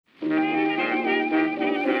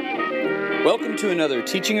Welcome to another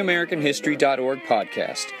TeachingAmericanHistory.org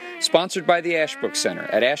podcast, sponsored by the Ashbrook Center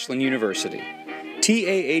at Ashland University.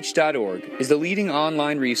 TAH.org is the leading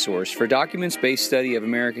online resource for documents-based study of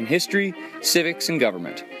American history, civics, and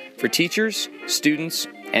government for teachers, students,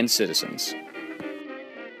 and citizens.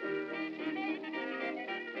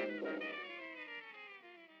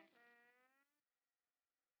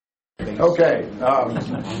 Okay.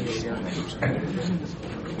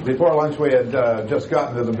 Before lunch, we had just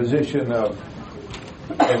gotten to the position of,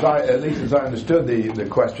 at least as I understood the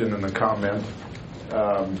question and the comment,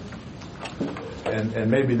 and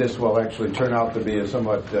maybe this will actually turn out to be a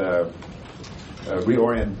somewhat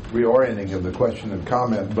reorienting of the question and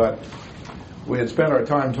comment, but we had spent our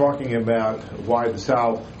time talking about why the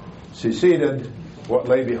South seceded, what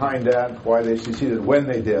lay behind that, why they seceded when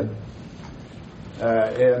they did.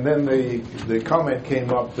 And then the comment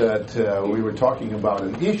came up that we were talking about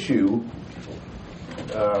an issue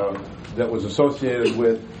that was associated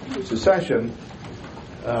with secession,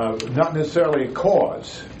 not necessarily a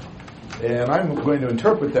cause. And I'm going to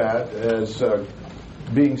interpret that as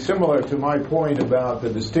being similar to my point about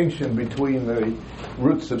the distinction between the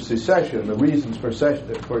roots of secession, the reasons for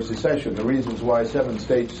secession, the reasons why 7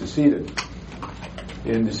 states seceded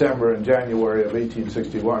in December and January of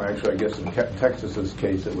 1861. Actually, I guess in Texas's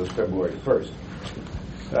case it was February 1st.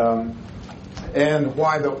 And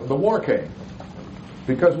why the war came.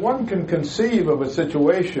 Because one can conceive of a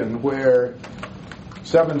situation where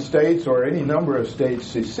 7 states or any number of states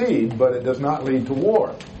secede, but it does not lead to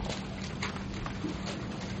war.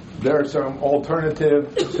 There are some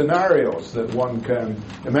alternative scenarios that one can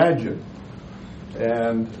imagine.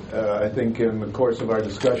 And I think in the course of our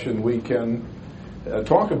discussion we can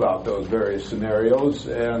talk about those various scenarios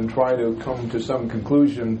and try to come to some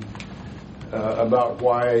conclusion about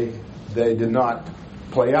why they did not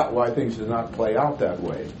play out, why things did not play out that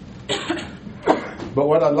way. But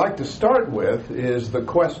what I'd like to start with is the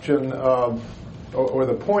question of, or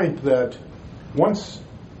the point that once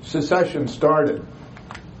secession started,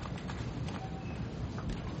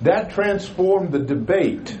 that transformed the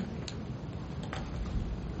debate,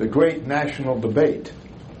 the great national debate,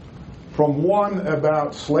 from one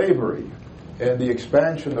about slavery and the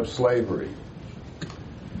expansion of slavery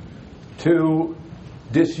to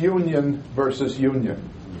disunion versus union.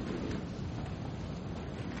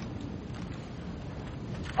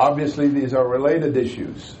 Obviously, these are related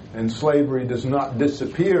issues, and slavery does not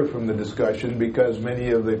disappear from the discussion because many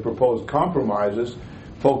of the proposed compromises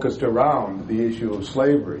focused around the issue of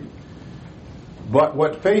slavery. But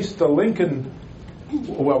what faced the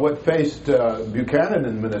Buchanan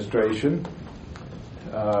administration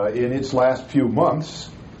in its last few months,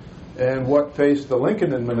 and what faced the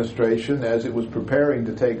Lincoln administration as it was preparing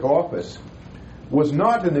to take office, was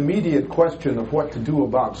not an immediate question of what to do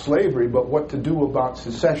about slavery, but what to do about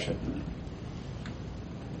secession.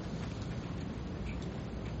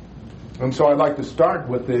 And so I'd like to start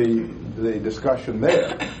with the discussion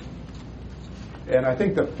there. And I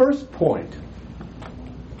think the first point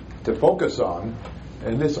to focus on,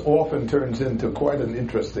 and this often turns into quite an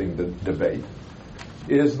interesting debate,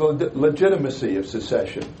 is the legitimacy of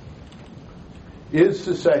secession. Is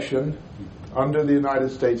secession, under the United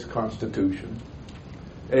States Constitution,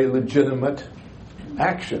 a legitimate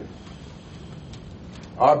action?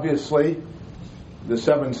 Obviously,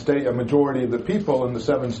 a majority of the people in the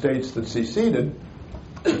 7 states that seceded,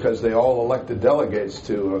 because they all elected delegates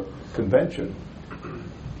to a convention,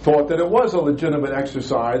 thought that it was a legitimate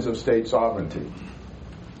exercise of state sovereignty.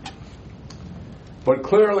 But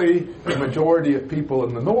clearly, the majority of people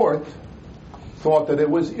in the North thought that it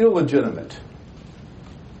was illegitimate.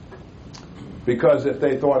 Because if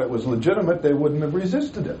they thought it was legitimate, they wouldn't have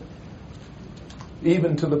resisted it,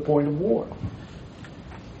 even to the point of war.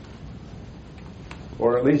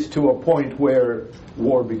 Or at least to a point where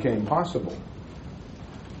war became possible.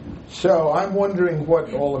 So I'm wondering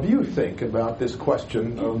what all of you think about this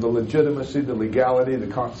question of the legitimacy, the legality, the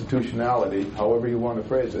constitutionality, however you want to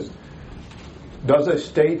phrase it. Does a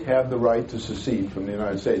state have the right to secede from the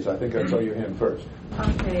United States? I think I saw your hand first.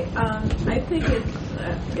 Okay. I think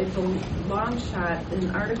it's a long shot. In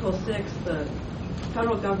Article 6, the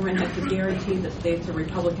federal government has to guarantee the states a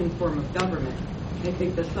Republican form of government. I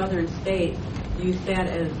think the southern states use that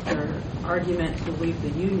as their argument to leave the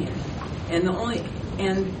Union.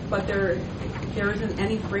 But there isn't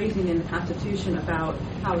any phrasing in the Constitution about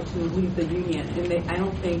how to leave the Union. And I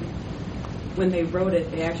don't think when they wrote it,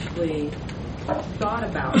 they actually thought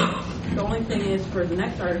about it. The only thing is for the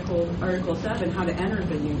next article, Article 7, how to enter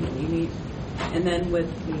the Union. You need And then with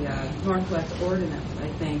the Northwest Ordinance, I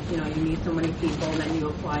think, you need so many people, and then you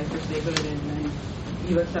apply for statehood, and then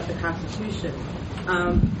you accept the Constitution.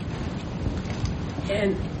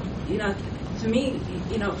 And, to me,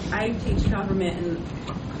 I teach government, and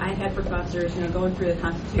I had professors, going through the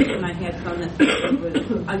Constitution. I had some that said it was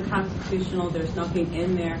unconstitutional. There's nothing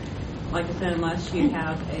in there. Like I said, unless you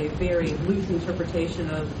have a very loose interpretation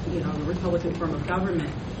of, the Republican form of government.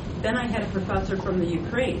 Then I had a professor from the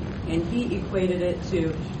Ukraine, and he equated it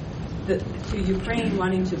to Ukraine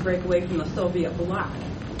wanting to break away from the Soviet bloc,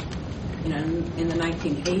 in the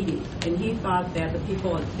 1980s. And he thought that the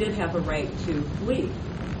people did have a right to flee.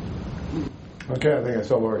 Okay, I think I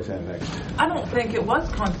saw Lori's hand next. I don't think it was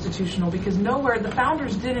constitutional, because nowhere, the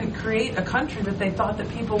founders didn't create a country that they thought that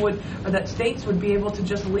people would, or that states would be able to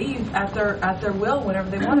just leave at their will whenever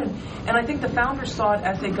they wanted. And I think the founders saw it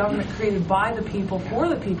as a government created by the people, for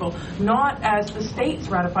the people, not as the states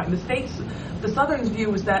ratifying. The Southern's view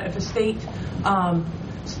was that if a states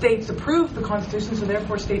approved the Constitution, so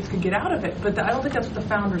therefore states could get out of it. But I don't think that's what the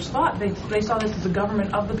founders thought. They saw this as a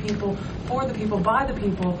government of the people, for the people, by the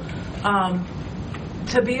people.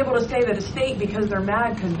 To be able to say that a state, because they're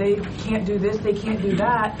mad because they can't do this, they can't do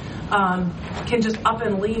that, can just up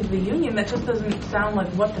and leave the Union, that just doesn't sound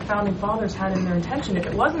like what the Founding Fathers had in their intention. If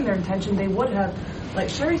it wasn't their intention, they would have, like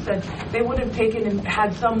Sherry said, they would have taken and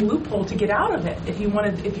had some loophole to get out of it.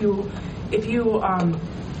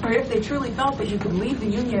 Or if they truly felt that you could leave the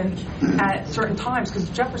Union at certain times, because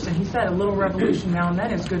Jefferson, he said a little revolution now and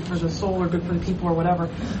then is good for the soul or good for the people or whatever.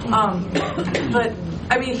 But,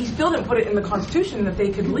 I mean, he still didn't put it in the Constitution that they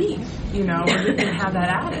could leave, and have that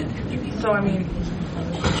added. So, I mean...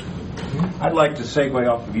 I'd like to segue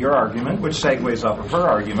off of your argument, which segues off of her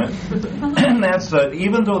argument, and that's that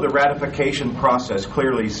even though the ratification process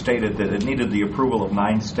clearly stated that it needed the approval of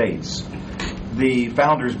 9 states, the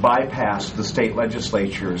founders bypassed the state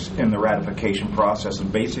legislatures in the ratification process and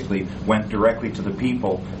basically went directly to the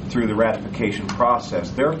people through the ratification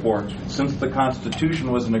process. Therefore, since the Constitution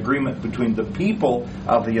was an agreement between the people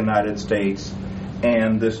of the United States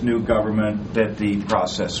and this new government, that the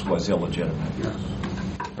process was illegitimate.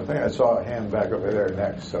 I think I saw a hand back over there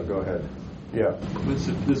next, so go ahead. Yeah.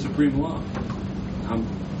 The supreme law.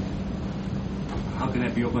 How can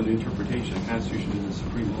that be open to interpretation? The Constitution is the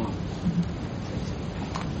supreme law.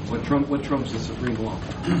 What trumps the supreme law?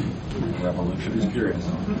 Revolution. Just curious.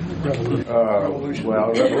 Revolution.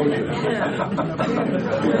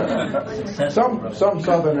 Yeah. Some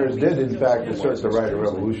Southerners did, in fact, assert the right of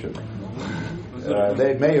revolution.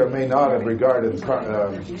 They may or may not have regarded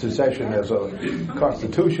secession as a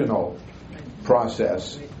constitutional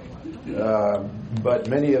process, but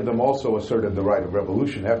many of them also asserted the right of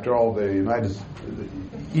revolution. After all,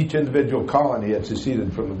 each individual colony had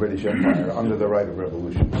seceded from the British Empire under the right of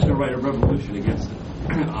revolution. The right of revolution against it,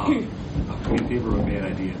 in favor of a bad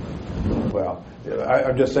idea. Well,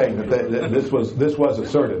 I'm just saying that this was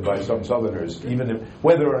asserted by some Southerners,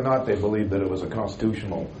 whether or not they believed that it was a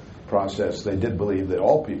constitutional process. They did believe that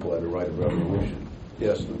all people had a right of revolution.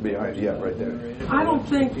 Yes, behind, yeah, right there. I don't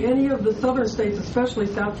think any of the southern states, especially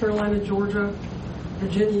South Carolina, Georgia,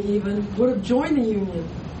 Virginia even, would have joined the Union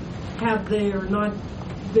had there not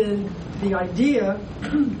been the idea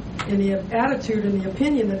and the attitude and the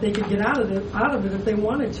opinion that they could get out of it if they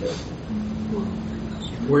wanted to.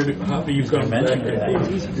 How do you come back? Yeah,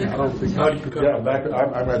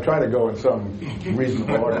 I'm going to try to go in some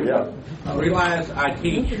reasonable order. Yeah. I realize I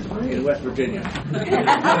teach in West Virginia.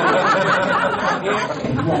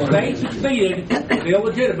 If they succeeded, they're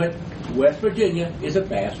legitimate. West Virginia is a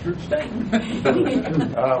bastard state.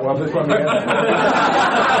 Well, this one again.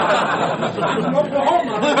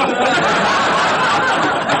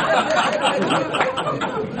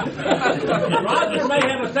 Roger may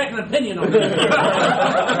have a second opinion on this.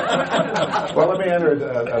 Well, let me enter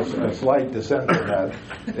a slight dissent on that.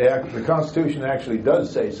 The Constitution actually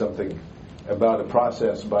does say something about a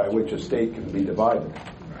process by which a state can be divided.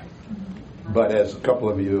 But as a couple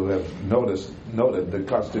of you have noted, the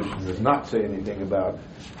Constitution does not say anything about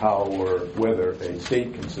how or whether a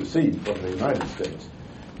state can secede from the United States.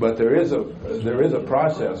 But there is a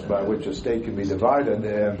process by which a state can be divided,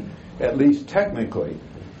 and at least technically,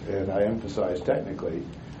 and I emphasize technically,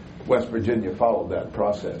 West Virginia followed that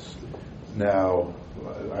process. Now,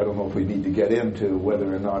 I don't know if we need to get into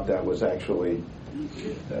whether or not that was actually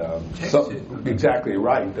exactly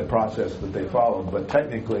right, the process that they followed, but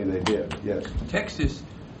technically they did, yes. Texas,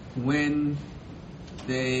 when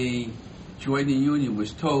they joined the Union,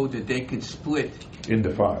 was told that they could split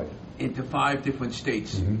into 5 different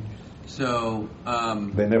states. Mm-hmm. So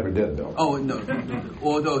they never did, though. Oh no!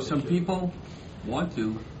 Although some people want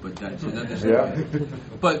to, but that's another story.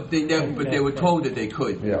 But they never. But they were told that they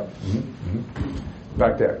could. Yeah.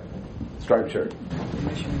 Back there, striped shirt.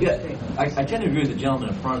 Yeah, I tend to agree with the gentleman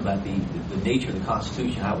in front about the nature of the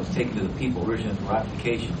Constitution, how it was taken to the people originally for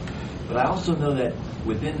ratification. But I also know that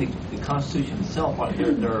within the Constitution itself,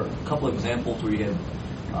 there are a couple of examples where you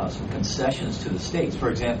have some concessions to the states. For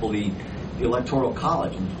example, the Electoral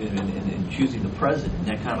College in choosing the president,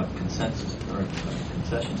 that kind of consensus or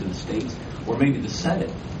concession to the states, or maybe the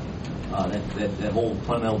Senate, that whole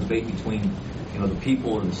fundamental debate between the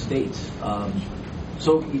people or the states.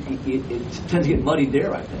 So it tends to get muddied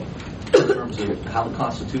there, I think, in terms of how the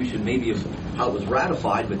Constitution, maybe of how it was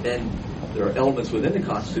ratified, but then there are elements within the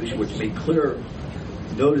Constitution which make clear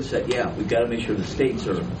notice that, we've got to make sure the states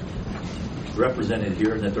are represented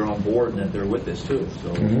here and that they're on board and that they're with this too.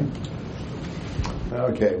 So.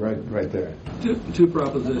 Okay, right there. Two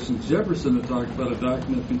propositions. Jefferson had talked about a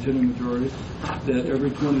document of continuing majority, that every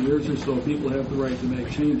 20 years or so people have the right to make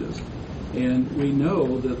changes. And we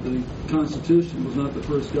know that the Constitution was not the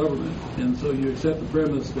first government, and so you accept the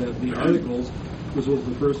premise that the Articles, which was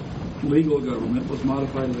the first legal government, was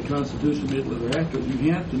modified in the Constitution immediately thereafter.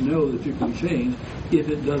 You have to know that you can change if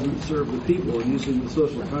it doesn't serve the people. And using the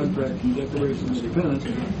social contract and Declaration of Independence,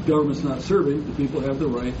 government's not serving, the people have the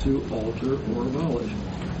right to alter or abolish.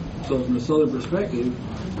 So from a Southern perspective,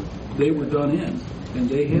 they were done in, and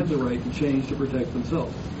they had the right to change to protect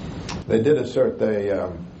themselves. They did assert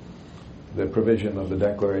the provision of the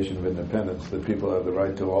Declaration of Independence that people have the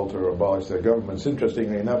right to alter or abolish their governments.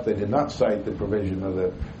 Interestingly enough, they did not cite the provision of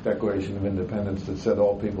the Declaration of Independence that said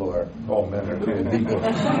all men are created equal.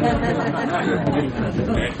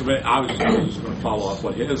 I was just going to follow up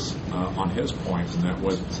on his points, and that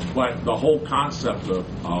was, but the whole concept of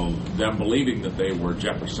them believing that they were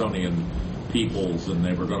Jeffersonian peoples and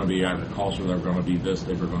they were going to be agriculture, they were going to be this,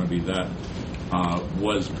 they were going to be that.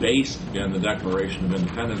 Was based in the Declaration of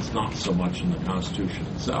Independence, not so much in the Constitution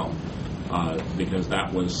itself, because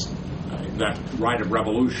that right of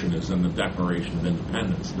revolution is in the Declaration of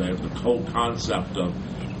Independence. The whole concept of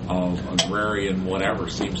agrarian whatever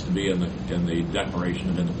seems to be in the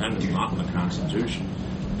Declaration of Independence, not in the Constitution.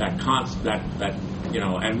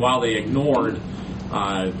 And while they ignored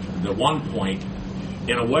the one point,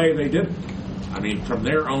 in a way they didn't. I mean, from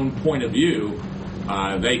their own point of view,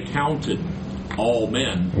 they counted all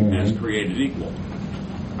men as created equal.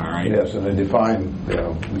 All right. Yes, and they defined, they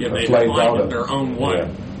defined it their own way. Yeah.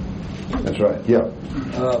 That's right. Yeah.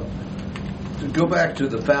 To go back to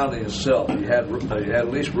the founding itself, you had at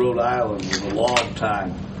least Rhode Island was a long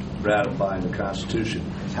time ratifying the Constitution.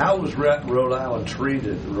 How was Rhode Island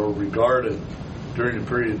treated or regarded during the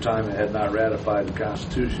period of time it had not ratified the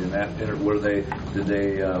Constitution?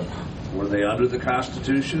 Were they under the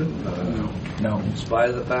Constitution? No. In spite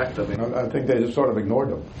of the fact, I think they just sort of ignored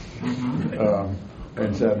them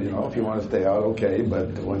and said, if you want to stay out, okay,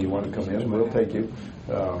 but when you want to come in, we'll take you.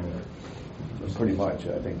 Pretty much,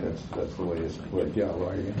 I think that's the way it's worked. Yeah,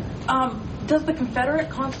 right. Does the Confederate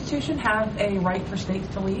Constitution have a right for states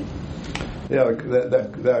to leave? Yeah,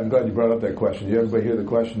 I'm glad you brought up that question. Did everybody hear the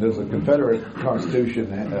question? Does the Confederate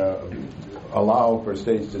Constitution allow for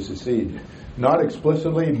states to secede? Not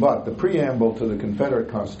explicitly, but the preamble to the Confederate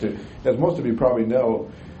Constitution, as most of you probably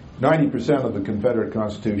know, 90% of the Confederate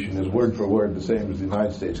Constitution is word for word the same as the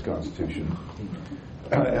United States Constitution.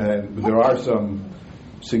 And there are some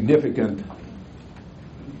significant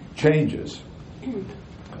changes.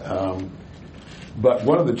 But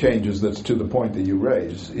one of the changes that's to the point that you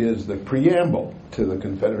raise is the preamble to the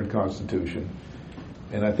Confederate Constitution.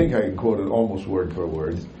 And I think I can quote it almost word for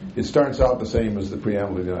word. It starts out the same as the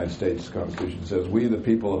preamble of the United States Constitution. It says, "We, the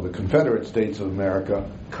people of the Confederate States of America,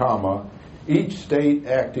 comma, each state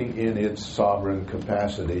acting in its sovereign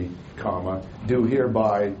capacity, comma, do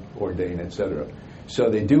hereby ordain," etc. So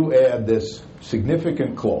they do add this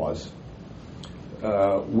significant clause,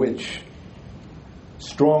 which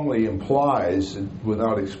strongly implies,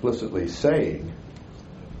 without explicitly saying,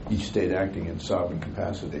 each state acting in sovereign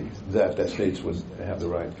capacity, that the states would have the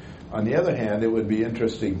right. On the other hand, it would be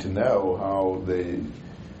interesting to know how the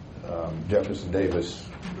Jefferson Davis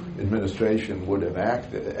administration would have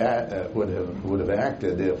acted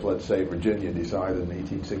if, let's say, Virginia decided in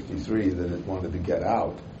 1863 that it wanted to get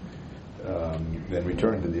out and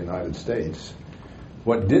return to the United States.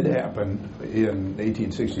 What did happen in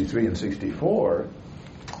 1863 and 64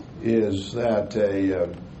 is that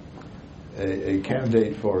a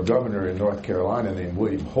candidate for governor in North Carolina named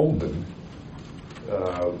William Holden,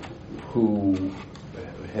 who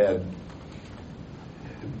had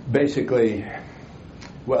basically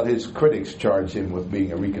Well, his critics charged him with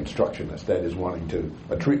being a Reconstructionist, that is, wanting to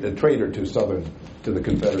a traitor to the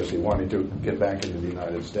Confederacy, wanting to get back into the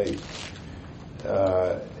United States.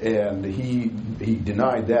 And he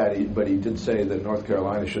denied that, but he did say that North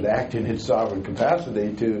Carolina should act in its sovereign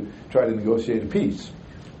capacity to try to negotiate a peace,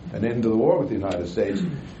 an end to the war with the United States.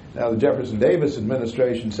 Now, the Jefferson Davis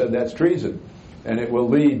administration said that's treason, and it will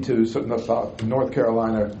lead to North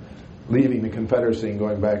Carolina leaving the Confederacy and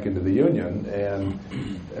going back into the Union. And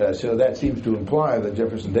so that seems to imply that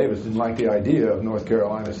Jefferson Davis didn't like the idea of North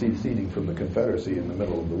Carolina seceding from the Confederacy in the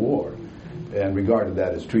middle of the war, and regarded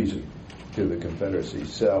that as treason to the Confederacy.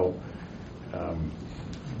 So,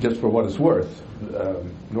 just for what it's worth,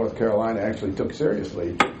 North Carolina actually took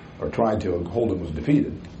seriously, or tried to. Holden was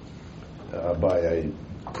defeated by a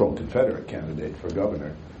pro-Confederate candidate for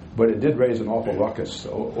governor. But it did raise an awful ruckus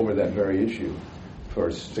over that very issue for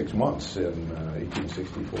 6 months in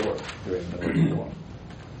 1864 during the Middle War.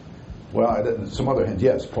 Well, some other hints.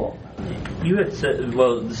 Yes, Paul. You had said,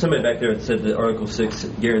 well, somebody back there had said that Article 6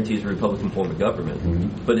 guarantees a Republican form of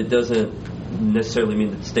government, but it doesn't necessarily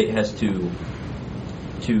mean that the state has to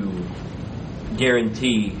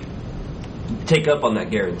guarantee, take up on that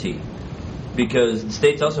guarantee, because the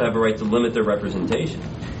states also have a right to limit their representation.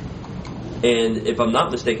 And if I'm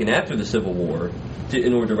not mistaken, after the Civil War,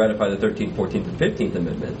 in order to ratify the 13th, 14th, and 15th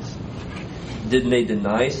Amendments, didn't they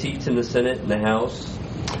deny seats in the Senate and the House?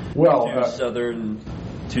 Well,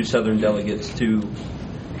 two Southern delegates to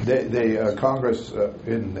the Congress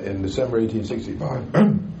in December 1865,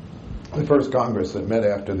 the first Congress that met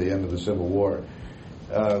after the end of the Civil War,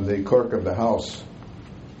 the clerk of the House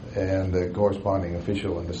and the corresponding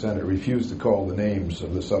official in the Senate refused to call the names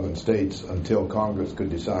of the Southern states until Congress could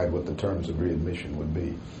decide what the terms of readmission would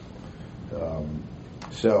be.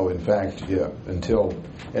 So, in fact,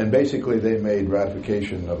 and basically they made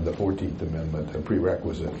ratification of the 14th Amendment a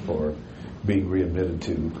prerequisite for being readmitted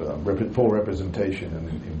to full representation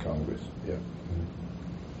in Congress. Yeah,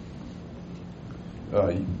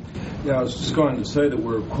 I was just going to say that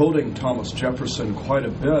we're quoting Thomas Jefferson quite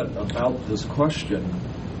a bit about this question,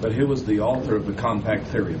 but he was the author of the compact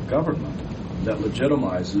theory of government that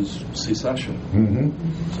legitimizes secession. Mm-hmm.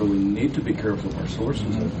 So we need to be careful of our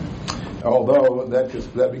sources, I think. Although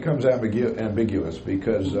that becomes ambiguous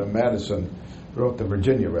because Madison wrote the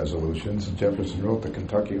Virginia resolutions and Jefferson wrote the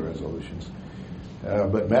Kentucky resolutions.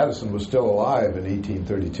 But Madison was still alive in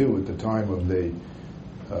 1832 at the time of the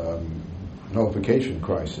nullification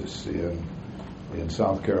crisis in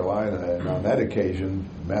South Carolina, and on that occasion,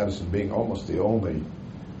 Madison being almost the only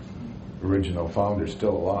original founder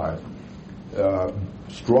still alive,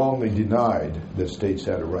 strongly denied that states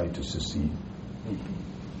had a right to secede.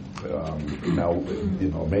 Now,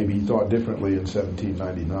 maybe he thought differently in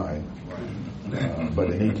 1799,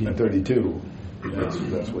 but in 1832,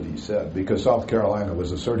 that's what he said, because South Carolina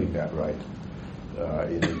was asserting that right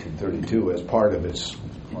in 1832 as part of its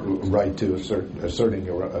right to asserting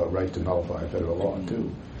a right to nullify federal law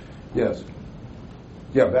too. Yes.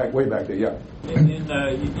 Yeah, way back there. Yeah.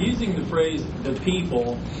 In using the phrase "the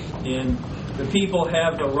people," the people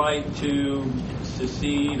have the right to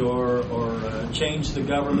secede or change the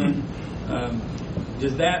government.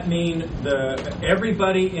 Does that mean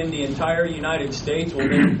everybody in the entire United States will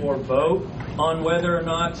therefore vote on whether or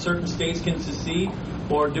not certain states can secede,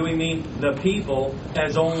 or do we mean the people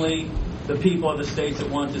as only the people of the states that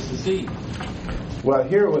want to secede? Well,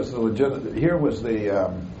 here was the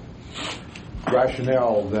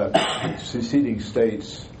rationale that seceding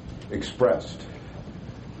states expressed,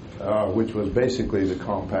 which was basically the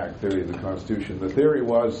compact theory of the Constitution. The theory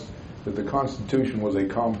was that the Constitution was a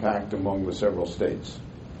compact among the several states,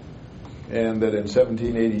 and that in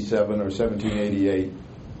 1787 or 1788,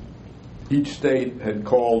 each state had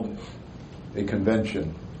called a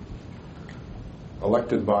convention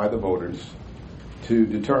elected by the voters to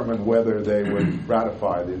determine whether they would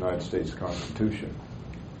ratify the United States Constitution.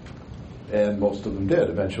 And most of them did,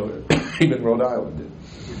 eventually. Even Rhode Island did.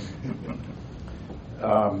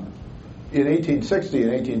 In 1860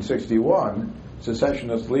 and 1861,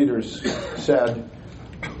 secessionist leaders said,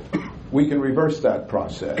 we can reverse that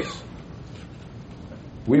process.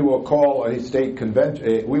 We will call a state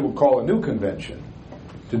convention. We will call a new convention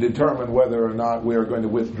to determine whether or not we are going to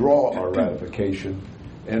withdraw our ratification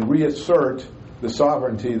and reassert the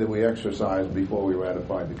sovereignty that we exercised before we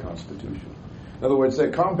ratified the Constitution. In other words, the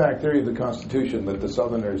compact theory of the Constitution that the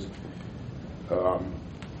Southerners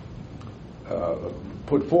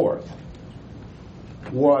put forth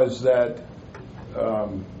was that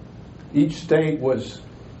each state was,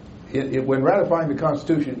 when ratifying the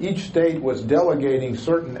Constitution, each state was delegating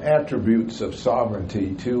certain attributes of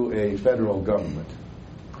sovereignty to a federal government.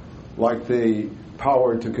 like the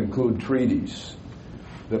power to conclude treaties,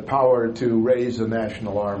 the power to raise a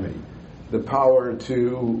national army, the power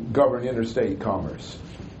to govern interstate commerce,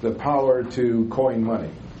 the power to coin money,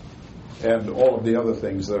 and all of the other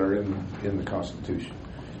things that are in the Constitution.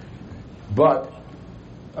 But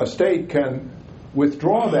a state can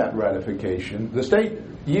withdraw that ratification. The state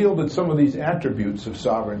yielded some of these attributes of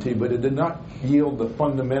sovereignty, but it did not yield the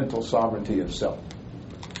fundamental sovereignty itself.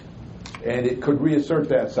 And it could reassert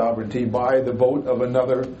that sovereignty by the vote of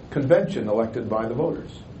another convention elected by the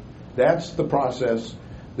voters. That's the process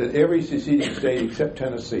that every seceding state except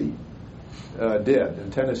Tennessee did.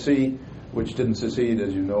 And Tennessee, which didn't secede,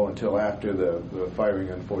 as you know, until after the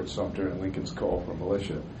firing on Fort Sumter and Lincoln's call for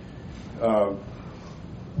militia,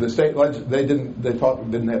 the state they didn't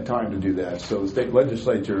have time to do that. So the state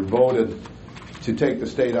legislature voted to take the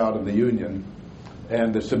state out of the Union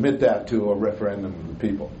and to submit that to a referendum of the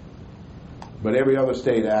people. But every other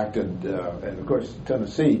state acted, and of course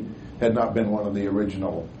Tennessee had not been one of the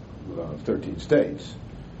original 13 states,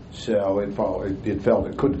 so it felt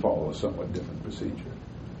it could follow a somewhat different procedure.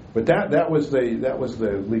 But that was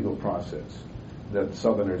the legal process that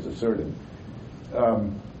Southerners asserted.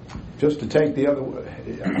 Just to take the other,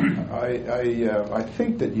 I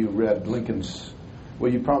think that you read Lincoln's.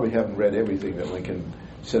 Well, you probably haven't read everything that Lincoln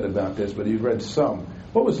said about this, but you read some.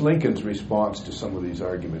 What was Lincoln's response to some of these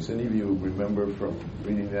arguments? Any of you remember from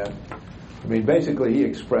reading that? I mean, basically, he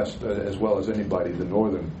expressed, as well as anybody, the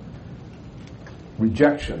Northern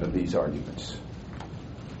rejection of these arguments.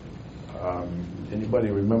 Anybody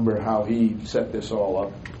remember how he set this all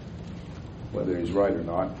up? Whether he's right or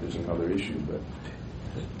not is another issue, but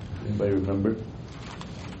anybody remember?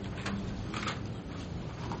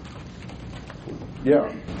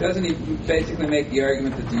 Yeah. Doesn't he basically make the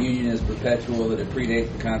argument that the Union is perpetual, that it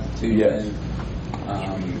predates the Constitution? Yes.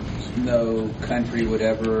 No country would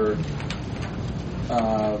ever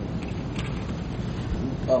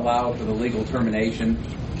allow for the legal termination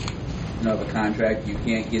of a contract. You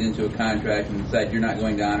can't get into a contract and decide you're not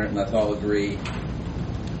going to honor it unless all agree.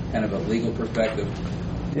 Kind of a legal perspective.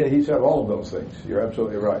 Yeah, he said all of those things. You're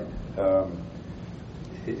absolutely right.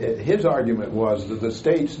 His argument was that the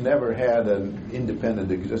states never had an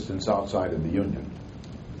independent existence outside of the Union.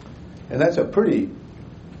 And that's a pretty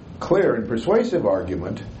clear and persuasive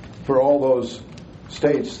argument for all those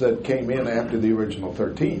states that came in after the original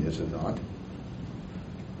 13, is it not?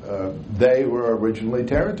 They were originally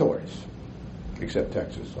territories, except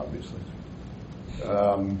Texas, obviously,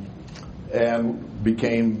 and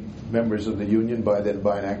became members of the Union by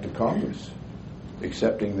an act of Congress,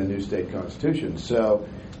 accepting the new state constitution. So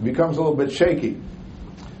it becomes a little bit shaky.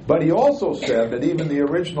 But he also said that even the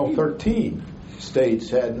original 13 states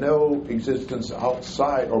had no existence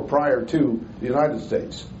outside or prior to the United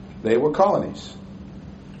States. They were colonies.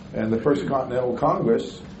 And the First Continental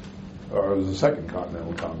Congress, or it was the Second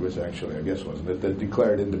Continental Congress, actually, I guess, wasn't it, that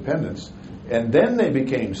declared independence. And then they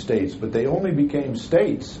became states, but they only became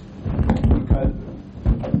states because...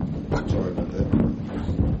 Sorry about that.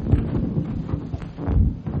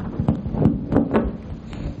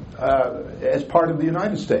 As part of the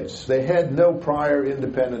United States. They had no prior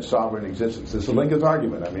independent sovereign existence. This is Lincoln's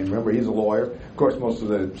argument. I mean, remember, he's a lawyer. Of course, most of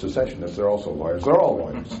the secessionists are also lawyers. They're all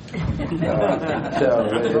lawyers. That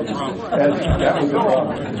was the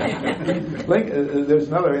problem. There's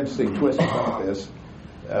another interesting twist about this.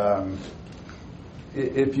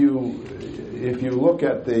 If you look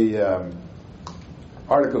at the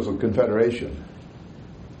Articles of Confederation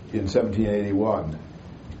in 1781,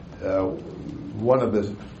 one of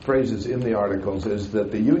the phrases in the Articles is that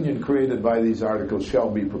the union created by these Articles shall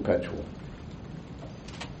be perpetual.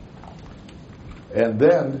 And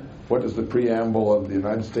then, what does the preamble of the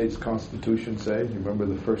United States Constitution say? Do you remember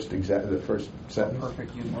the first sentence?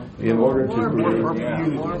 Perfect union. In order to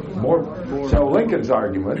create more. So Lincoln's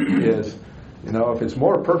argument is, if it's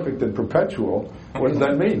more perfect than perpetual, what does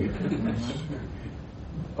that mean?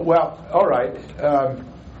 Well, all right.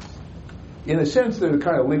 In a sense, there's a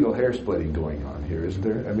kind of legal hair splitting going on here, isn't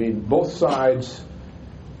there? I mean, both sides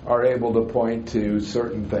are able to point to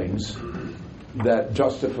certain things that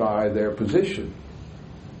justify their position.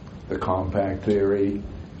 The compact theory,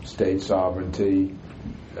 state sovereignty.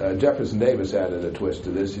 Jefferson Davis added a twist to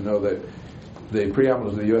this. That the preamble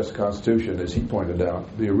of the U.S. Constitution, as he pointed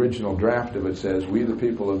out, the original draft of it says, "We, the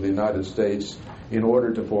people of the United States, in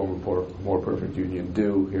order to form a more perfect union,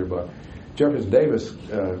 do hereby." Jefferson Davis,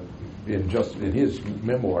 in his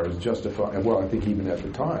memoirs, justifying, well, I think even at the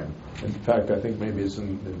time, in fact, I think maybe it's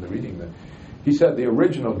in the reading that he said the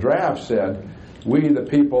original draft said we, the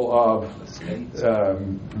people of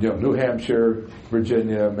New Hampshire,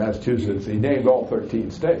 Virginia, Massachusetts, he named all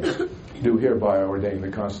 13 states, do hereby ordain the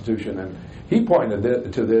Constitution. And he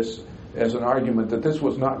pointed to this as an argument that this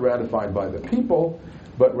was not ratified by the people,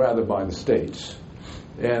 but rather by the states.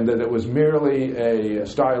 And that it was merely a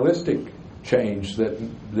stylistic change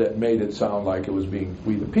that made it sound like it was being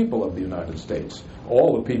we the people of the United States,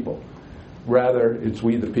 all the people. Rather, it's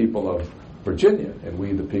we the people of Virginia and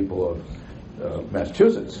we the people of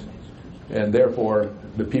Massachusetts. And therefore,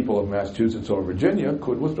 the people of Massachusetts or Virginia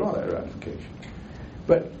could withdraw that ratification.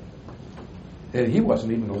 And he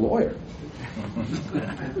wasn't even a lawyer.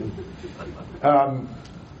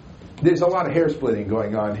 There's a lot of hair splitting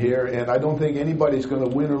going on here, and I don't think anybody's going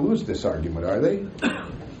to win or lose this argument, are they?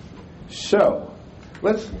 So,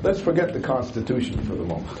 let's forget the Constitution for the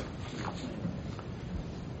moment.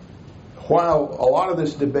 While a lot of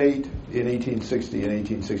this debate in 1860 and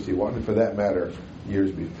 1861, and for that matter,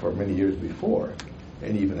 for many years before,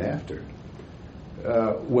 and even after,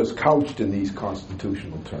 was couched in these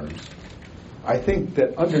constitutional terms, I think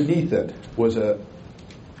that underneath it was a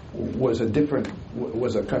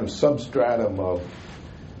kind of substratum of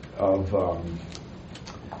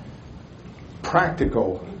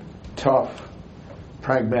practical, tough,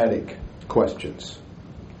 pragmatic questions.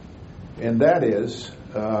 And that is,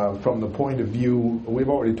 from the point of view, we've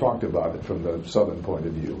already talked about it from the Southern point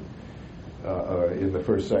of view. In the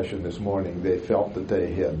first session this morning, they felt that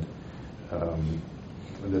they had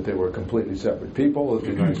that they were completely separate people, that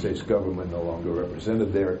the United States government no longer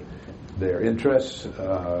represented their interests,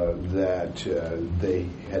 that they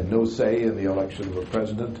had no say in the election of a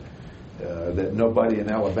president, that nobody in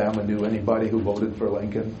Alabama knew anybody who voted for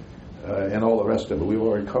Lincoln, and all the rest of it. We've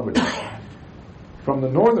already covered it. From the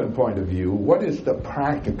northern point of view, what is the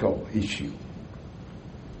practical issue?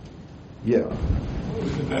 Yeah.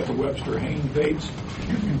 Isn't that the Webster-Haynes debates?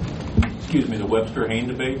 Excuse me, the Webster-Haynes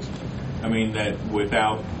debates? I mean, that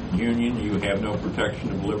without union, you have no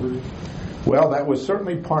protection of liberty? Well, that was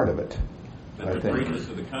certainly part of it, I think. Freedom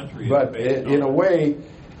of the country. But in a way,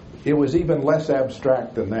 it was even less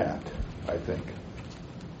abstract than that, I think.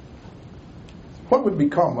 What would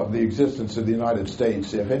become of the existence of the United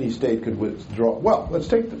States if any state could withdraw? Well, let's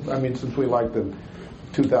take, since we like the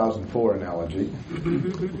 2004 analogy,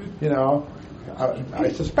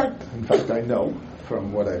 I suspect, in fact I know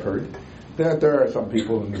from what I've heard, that there are some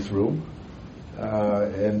people in this room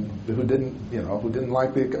and who didn't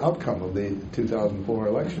like the outcome of the 2004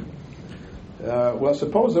 election. Well,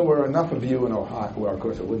 suppose there were enough of you in Ohio. Well, of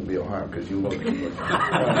course, it wouldn't be Ohio because you voted.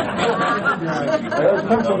 There's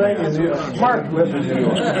Pennsylvania, New York. Mark lives in New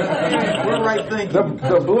York. We're right thinking.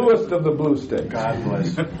 The bluest of the blue states. God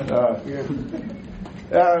bless.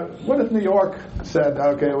 What if New York said,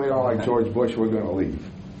 "Okay, we don't like George Bush. We're going to leave."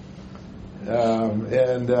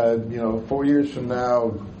 4 years from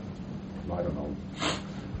now, I don't know,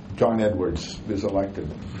 John Edwards is elected.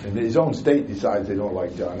 And his own state decides they don't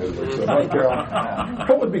like John Edwards. So North Carolina,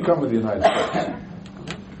 what would become of the United States?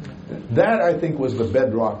 That, I think, was the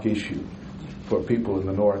bedrock issue for people in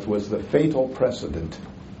the North, was the fatal precedent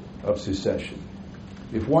of secession.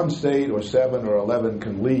 If one state or 7 or 11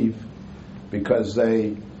 can leave because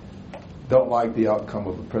they don't like the outcome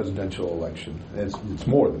of a presidential election, it's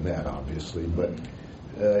more than that, obviously, but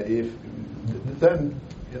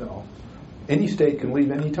any state can leave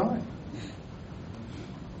any time.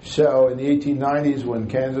 So in the 1890s, when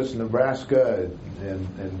Kansas and Nebraska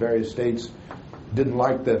and various states didn't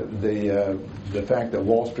like the fact that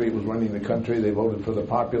Wall Street was running the country, they voted for the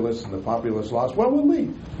populists, and the populists lost. Well, we'll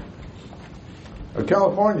leave. Or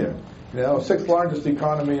California, 6th largest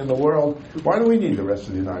economy in the world. Why do we need the rest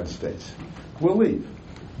of the United States? We'll leave.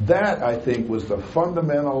 That, I think, was the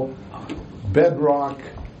fundamental, bedrock,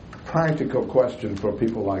 practical question for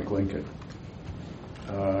people like Lincoln.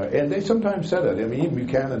 And they sometimes said it. Even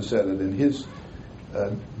Buchanan said it in his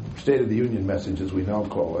State of the Union message, as we now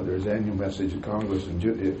call it, or his annual message to Congress.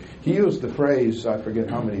 He used the phrase, I forget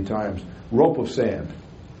how many times, rope of sand.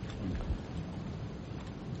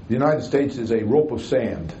 The United States is a rope of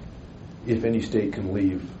sand if any state can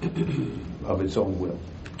leave of its own will.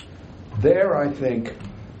 There, I think,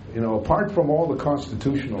 apart from all the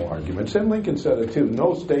constitutional arguments, and Lincoln said it too,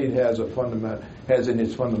 no state has in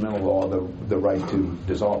its fundamental law the right to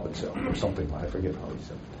dissolve itself, or something. I forget how he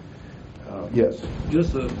said it. Yes.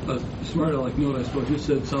 Just a smart aleck note, I suppose. You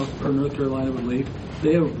said North Carolina would leave.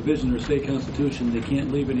 They have a provision in their state constitution they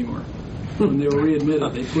can't leave anymore. When they were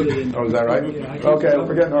readmitted, they put it in. Oh, is that right? Yeah, okay, I'll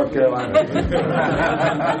forget North Carolina.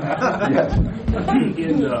 Yes.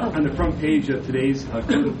 On the front page of today's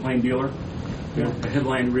Code of Plain Dealer, The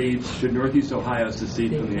headline reads, "Should Northeast Ohio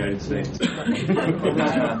secede from the United States?"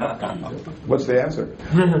 What's the answer?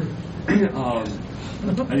 I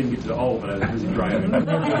didn't get to the but I was busy driving.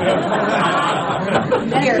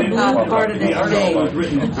 Here, part of this thing,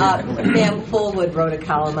 Sam Fullwood wrote a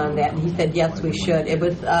column on that, and he said, yes, we should. It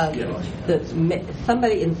was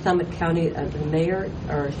somebody in Summit County, the mayor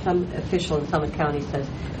or some official in Summit County says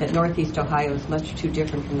that Northeast Ohio is much too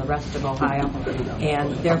different from the rest of Ohio,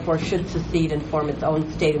 and therefore should secede and form its own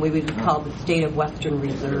state, and we would be called the state of Western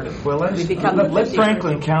Reserve. Well, let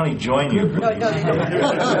Franklin County join you. No.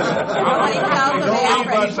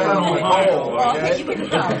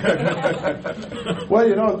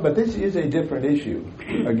 Well, but this is a different issue.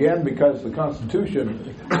 Again, because the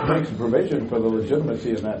Constitution makes a provision for the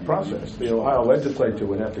legitimacy in that process. The Ohio legislature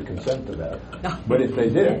would have to consent to that. But if they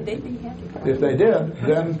did,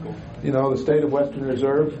 then the state of Western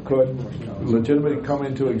Reserve could legitimately come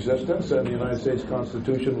into existence, and the United States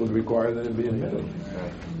Constitution would require that it be admitted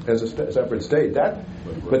as a separate state. That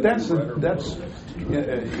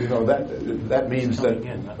means that,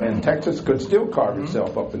 and Texas could still carve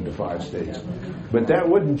itself up into 5 states, but that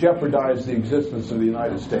wouldn't jeopardize the existence of the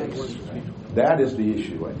United States. That is the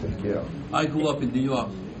issue, I think. Yeah. I grew up in New York,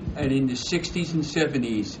 and in the 60s and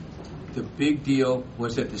 70s, the big deal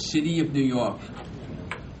was that the city of New York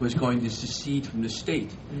was going to secede from the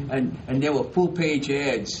state, and there were full-page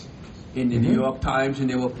ads in the New York Times, and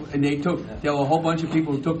there were a whole bunch of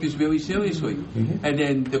people who took this really seriously. And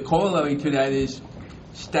then the corollary to that is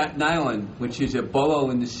Staten Island, which is a borough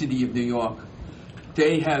in the city of New York.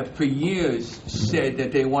 They have for years said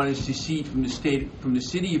that they wanted to secede from the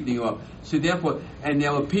city of New York. So therefore, and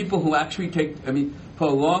there were people who actually for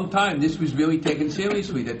a long time, this was really taken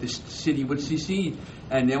seriously, that the city would secede.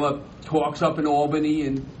 And there were talks up in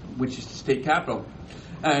Albany, which is the state capital,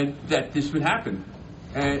 and that this would happen.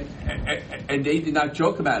 And they did not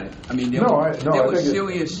joke about it. I mean, they were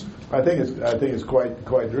serious. I think it's quite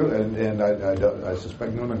true, and I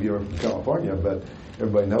suspect none of you are from California, but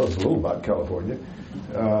everybody knows a little about California.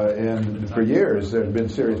 And for years, there have been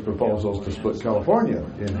serious proposals to split California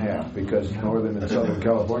in half because Northern and Southern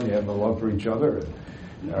California have no love for each other and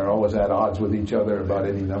are always at odds with each other about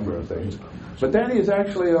any number of things. But that is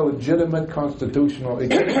actually a legitimate constitutional.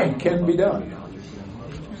 It can be done.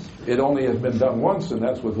 It only has been done once, and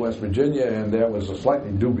that's with West Virginia, and that was a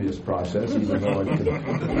slightly dubious process, even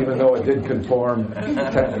though it did conform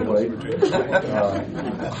technically.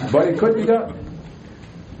 But it could be done.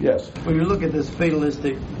 Yes. When you look at this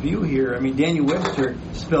fatalistic view here, I mean, Daniel Webster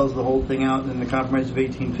spells the whole thing out in the Compromise of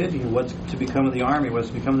 1850, what's to become of the Army, what's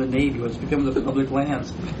to become of the Navy, what's to become of the public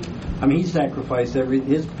lands. I mean, he sacrificed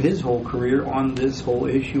his whole career on this whole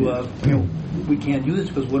issue of, we can't do this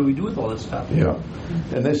because what do we do with all this stuff? Yeah,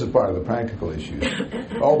 and this is part of the practical issues.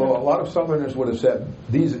 Although a lot of Southerners would have said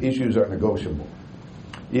these issues are negotiable.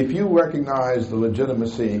 If you recognize the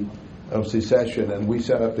legitimacy of secession and we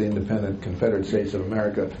set up the independent Confederate States of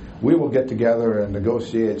America, we will get together and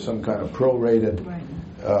negotiate some kind of prorated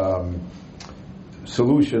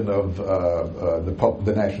solution of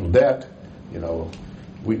the national debt.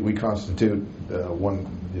 We constitute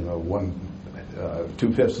 2/5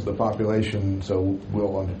 of the population, so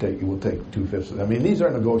we'll take 2/5. I mean, these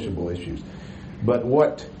are negotiable issues. But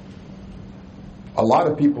what a lot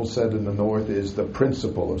of people said in the North is the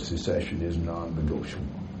principle of secession is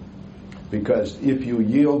non-negotiable. Because if you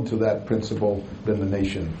yield to that principle, then the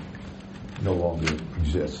nation no longer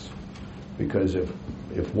exists. Because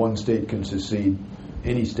if one state can secede,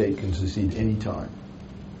 any state can secede any time.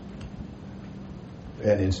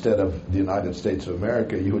 And instead of the United States of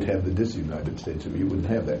America, you would have the disunited States. You wouldn't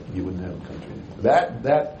have that. You wouldn't have a country.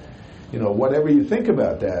 That whatever you think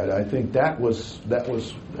about that, I think that was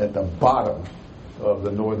at the bottom of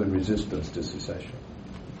the Northern resistance to secession.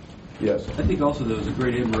 Yes. I think also there was a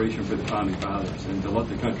great admiration for the founding fathers, and to let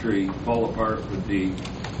the country fall apart would be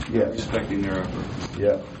respecting their effort.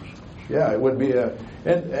 Yeah, it would be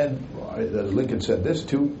and Lincoln said this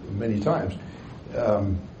too many times.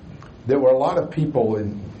 There were a lot of people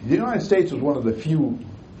in the United States was one of the few,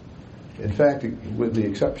 in fact, with the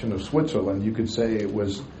exception of Switzerland, you could say it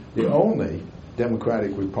was the only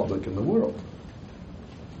democratic republic in the world.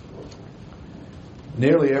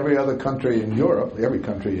 Nearly every other country in Europe,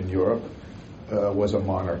 was a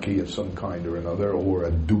monarchy of some kind or another, or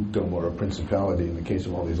a dukedom or a principality in the case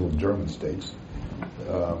of all these little German states.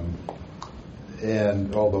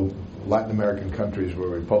 And although Latin American countries were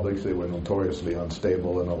republics, they were notoriously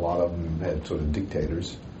unstable, and a lot of them had sort of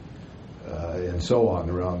dictators and so on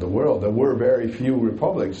around the world. There were very few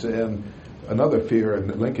republics, and another fear, and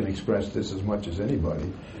Lincoln expressed this as much as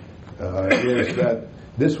anybody, is that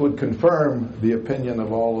this would confirm the opinion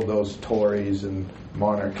of all of those Tories and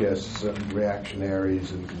monarchists and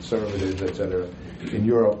reactionaries and conservatives, etc., in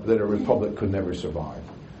Europe, that a republic could never survive.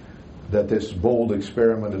 That this bold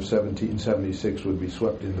experiment of 1776 would be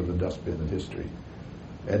swept into the dustbin of history.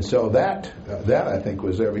 And so that I think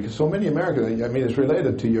was there, because so many Americans, I mean, it's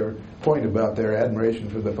related to your point about their admiration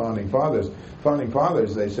for the Founding Fathers. Founding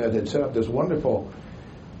Fathers, they said, had set up this wonderful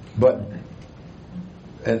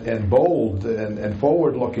and bold and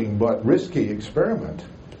forward-looking but risky experiment.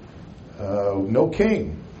 No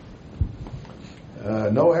king,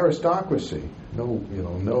 no aristocracy,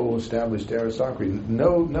 no established aristocracy,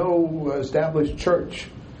 no established church,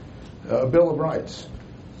 a Bill of Rights,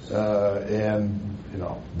 and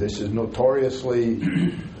this is notoriously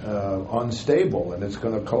unstable, and it's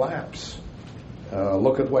going to collapse.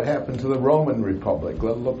 Look at what happened to the Roman Republic.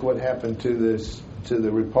 Look what happened to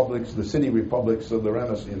the republics, the city republics of the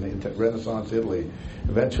Renaissance Italy.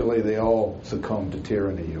 Eventually, they all succumbed to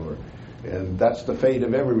tyranny, and that's the fate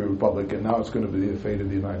of every republic. And now it's going to be the fate of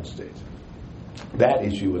the United States. That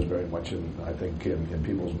issue was very much, in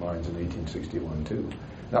people's minds in 1861 too.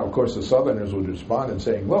 Now, of course, the Southerners would respond in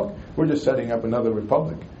saying, "Look, we're just setting up another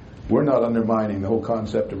republic. We're not undermining the whole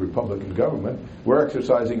concept of republican government. We're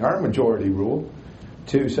exercising our majority rule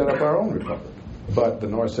to set up our own republic." But the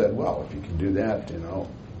North said, "Well, if you can do that,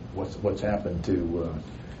 what's happened to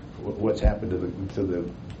the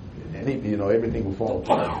everything will fall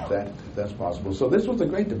apart if that's possible." So this was a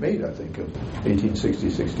great debate, I think, of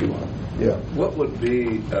 1860-61. Yeah. What would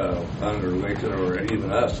be under Lincoln or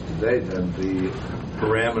even us today then the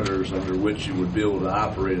parameters under which you would be able to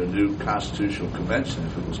operate a new constitutional convention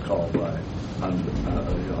if it was called by?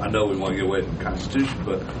 I know we want to get away from the Constitution,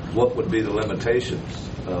 but what would be the limitations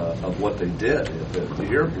of what they did? You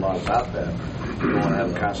hear a lot about that. You don't want to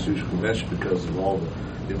have a constitutional convention because of all the.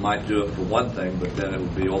 You might do it for one thing, but then it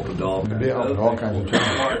would be open to all kinds of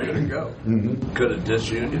changes. Where could it go? Mm-hmm. Could it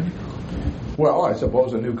disunion? Well, I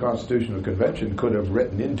suppose a new constitutional convention could have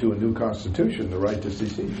written into a new constitution the right to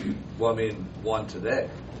secede. Well, I mean, one today.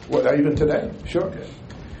 Well, even today, sure. Okay.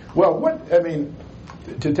 Well,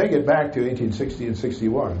 to take it back to 1860 and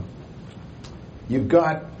 61, you've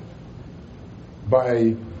got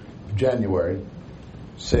by January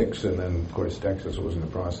 6, and then, of course, Texas was in the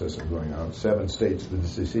process of going out, 7 states that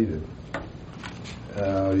seceded.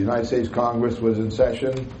 The United States Congress was in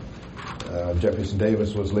session. Jefferson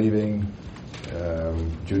Davis was leaving.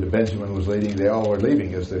 Judah Benjamin was leaving. They all were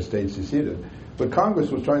leaving as their states seceded. But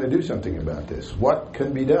Congress was trying to do something about this. What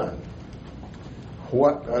can be done?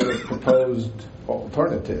 What are the proposed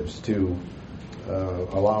alternatives to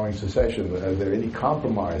allowing secession? Are there any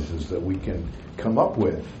compromises that we can come up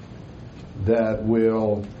with that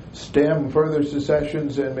will stem further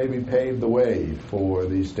secessions and maybe pave the way for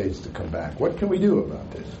these states to come back? What can we do about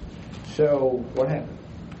this? So what happened?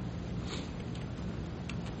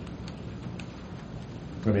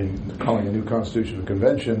 I mean, calling a new constitutional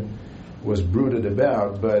convention was bruited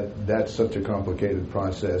about, but that's such a complicated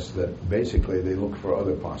process that basically they look for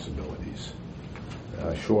other possibilities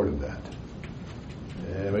short of that.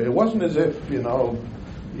 It wasn't as if,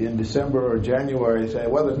 in December or January say,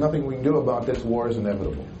 well, there's nothing we can do about this, war is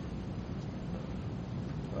inevitable.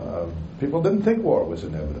 People didn't think war was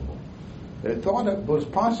inevitable. They thought it was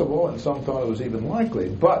possible, and some thought it was even likely,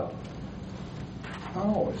 but not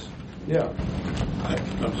always. Yeah.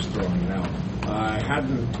 I'm just throwing it out. I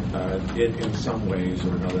hadn't, in some ways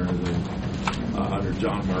or another, under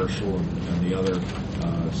John Marshall and the other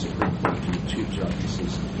Supreme Court Chief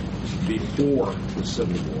Justices before the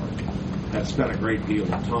Civil War, had spent a great deal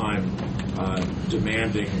of time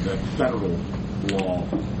demanding that federal law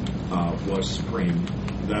was supreme,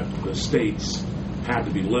 that the states had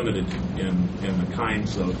to be limited in the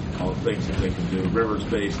kinds of things that they could do. Rivers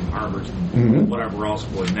Basin, harbors, and whatever else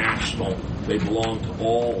were national. They belonged to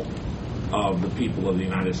all of the people of the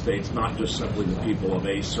United States, not just simply the people of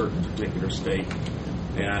a certain particular state.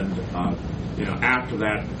 And after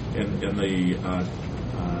that, in the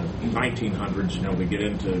 1900s, we get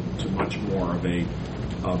into much more of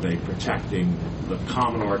a protecting the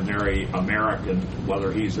common ordinary American,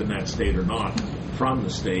 whether he's in that state or not, from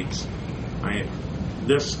the states.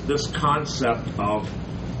 This concept of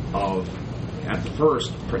at the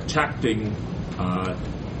first protecting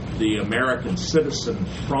the American citizen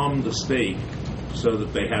from the state so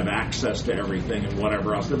that they have access to everything and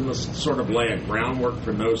whatever else, didn't this sort of lay a groundwork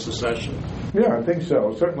for no secession? Yeah, I think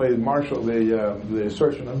so. Certainly, Marshall, the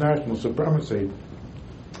assertion of national supremacy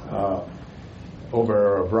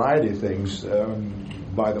over a variety of things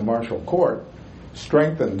by the Marshall Court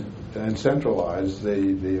strengthened and centralized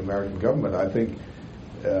the American government. I think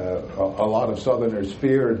a lot of Southerners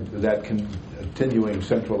feared that continuing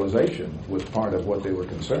centralization was part of what they were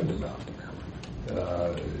concerned about.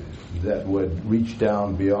 That would reach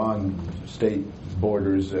down beyond state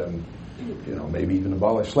borders and, maybe even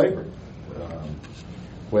abolish slavery.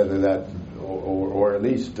 Whether that, or at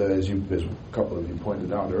least, as a couple of you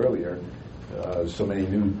pointed out earlier, so many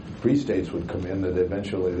new free states would come in that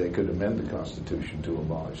eventually they could amend the Constitution to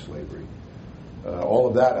abolish slavery. All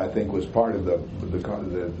of that, I think, was part of the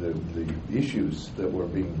issues that were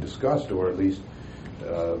being discussed, or at least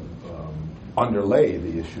underlay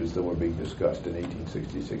the issues that were being discussed in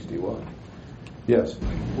 1860-61. Yes?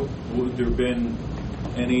 Would there have been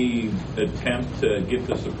any attempt to get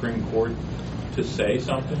the Supreme Court to say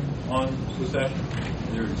something on secession?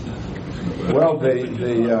 Well, this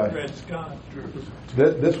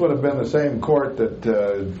would have been the same court that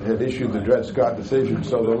had issued the Dred Scott decision,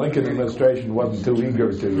 so the Lincoln administration wasn't too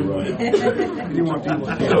eager to. So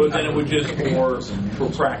then it would just, for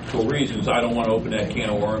practical reasons, I don't want to open that can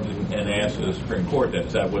of worms and ask the Supreme Court.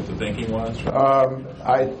 Is that what the thinking was?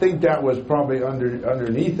 I think that was probably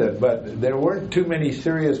underneath it, but there weren't too many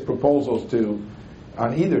serious proposals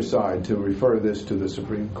on either side to refer this to the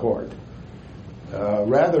Supreme Court.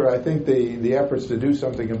 Rather, I think the efforts to do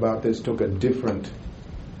something about this took a different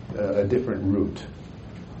route.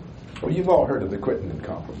 Well, you've all heard of the Crittenden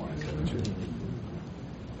Compromise, haven't you?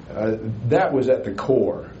 That was at the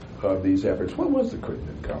core of these efforts. What was the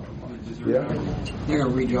Crittenden Compromise? Yeah. They're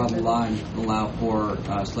going to redraw the line to allow for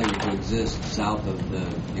slavery to exist south of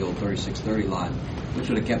the old 3630 line, which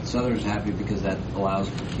would have kept Southerners happy because that allows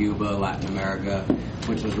for Cuba, Latin America,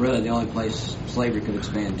 which was really the only place slavery could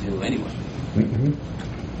expand to anyway. Mm-hmm.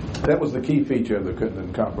 That was the key feature of the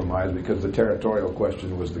Crittenden Compromise, because the territorial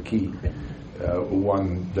question was the key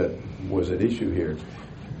one that was at issue here.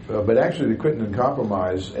 But actually, the Crittenden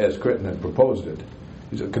Compromise, as Crittenden proposed it,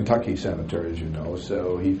 he's a Kentucky senator, as you know,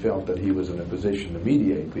 so he felt that he was in a position to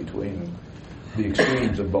mediate between the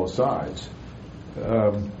extremes of both sides.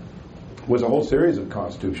 Was a whole series of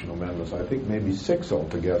constitutional amendments, I think maybe 6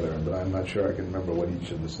 altogether, but I'm not sure I can remember what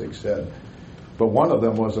each of the 6 said. But one of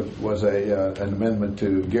them was an amendment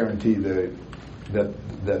to guarantee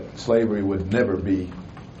that slavery would never be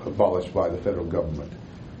abolished by the federal government,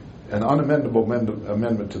 an unamendable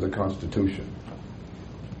amendment to the Constitution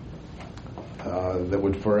that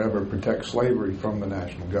would forever protect slavery from the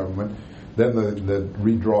national government. Then the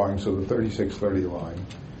redrawings of the 3630 line.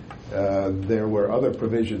 There were other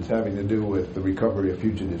provisions having to do with the recovery of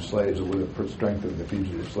fugitive slaves that would have strengthened the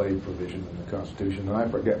fugitive slave provision in the Constitution, and I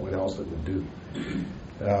forget what else it would do.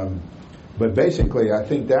 But basically, I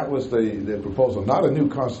think that was the proposal, not a new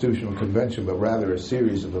constitutional convention, but rather a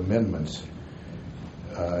series of amendments,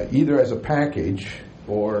 either as a package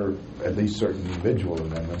or at least certain individual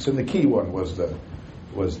amendments. And the key one was the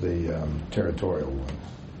territorial one.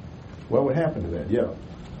 Well, what happened to that? Yeah.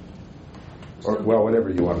 Or, well, whatever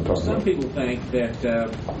you want to talk about. Some people think that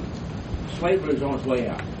slavery is on its way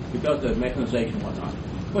out because of mechanization and whatnot.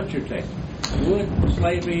 What's your take? Would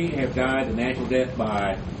slavery have died a natural death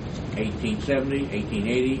by 1870,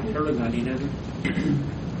 1880, early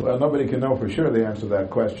 1900? Well, nobody can know for sure the answer to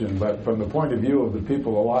that question, but from the point of view of the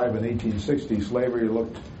people alive in 1860, slavery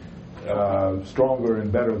looked stronger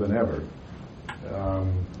and better than ever.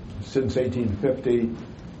 Since 1850,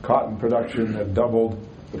 cotton production had doubled.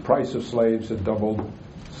 The price of slaves had doubled.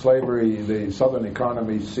 Slavery, the Southern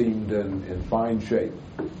economy seemed in fine shape.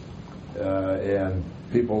 And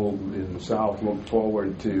people in the South looked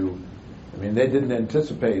forward to, they didn't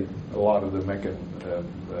anticipate a lot of the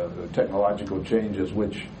technological changes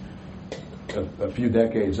which a few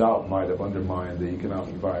decades out might have undermined the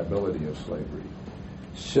economic viability of slavery.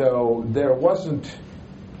 So there wasn't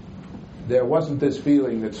this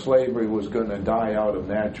feeling that slavery was going to die out of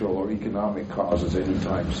natural or economic causes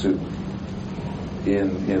anytime soon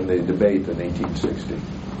in the debate in 1860.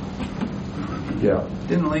 Yeah.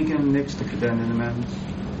 Didn't Lincoln nix the Crittenden amendments?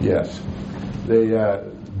 Yes.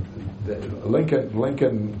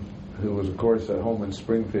 Lincoln, who was, of course, at home in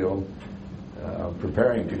Springfield,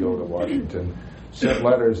 preparing to go to Washington, sent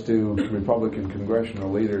letters to Republican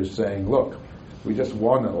congressional leaders saying, look, we just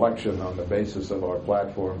won an election on the basis of our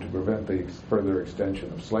platform to prevent the further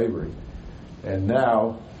extension of slavery. And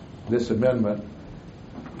now this amendment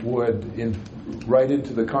would write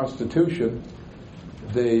into the Constitution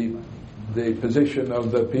the position of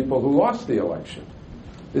the people who lost the election.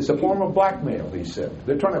 It's a form of blackmail, he said.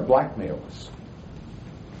 They're trying to blackmail us,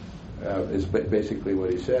 is basically what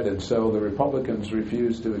he said. And so the Republicans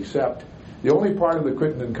refused to accept. The only part of the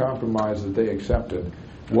Crittenden Compromise that they accepted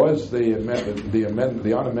was the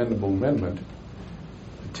unamendable amendment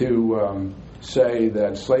to say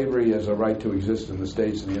that slavery as a right to exist in the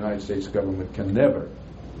states, and the United States government can never,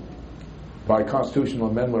 by constitutional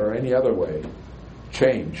amendment or any other way,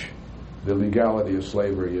 change the legality of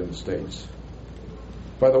slavery in the states.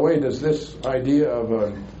 By the way, does this idea of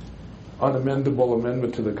an unamendable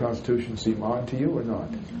amendment to the Constitution seem odd to you or not?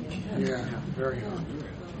 Yeah, very odd.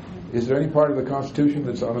 Is there any part of the Constitution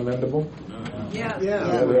that's unamendable? Yes.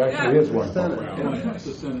 Yeah, there actually is one.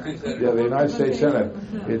 Yeah, the United States Senate.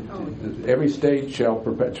 Every state shall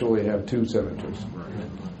perpetually have 2 senators.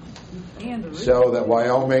 So that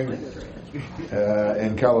Wyoming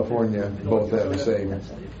and California both have the same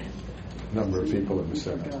number of people in the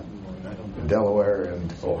Senate. Delaware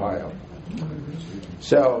and Ohio.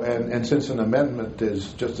 So, and since an amendment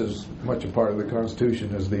is just as much a part of the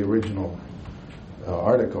Constitution as the original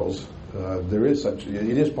articles, there is such.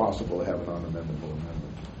 It is possible to have an unamendable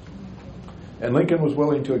amendment. And Lincoln was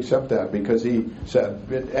willing to accept that because he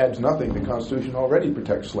said it adds nothing. The Constitution already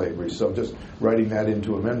protects slavery, so just writing that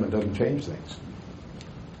into amendment doesn't change things.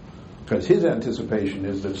 Because his anticipation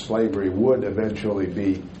is that slavery would eventually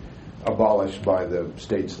be abolished by the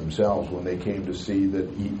states themselves when they came to see that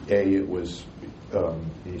it was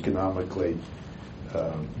economically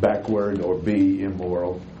backward, or B,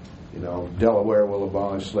 immoral. You know, Delaware will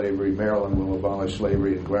abolish slavery, Maryland will abolish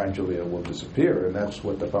slavery, and gradually it will disappear. And that's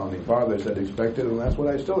what the Founding Fathers had expected, and that's what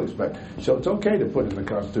I still expect. So it's okay to put in the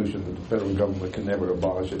Constitution that the federal government can never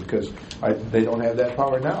abolish it, because they don't have that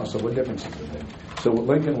power now, so what difference does it make? So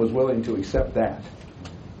Lincoln was willing to accept that.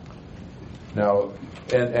 Now,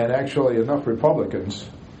 and actually enough Republicans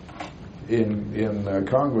in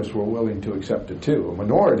Congress were willing to accept it too. A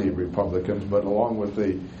minority of Republicans, but along with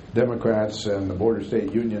the Democrats and the border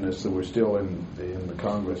state unionists that were still in the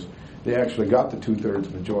Congress, they actually got the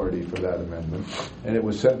 2/3 majority for that amendment, and it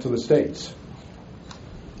was sent to the states.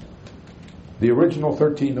 The original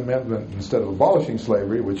 13th Amendment, instead of abolishing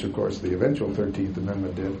slavery, which of course the eventual 13th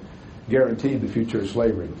Amendment did, guaranteed the future of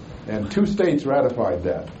slavery. And 2 states ratified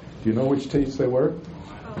that. Do you know which states they were?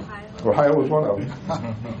 Ohio was one of them.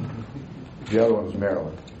 The other one was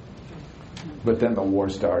Maryland. But then the war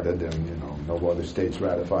started, and no other states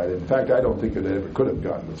ratified it. In fact, I don't think it ever could have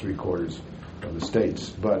gotten the 3/4 of the states.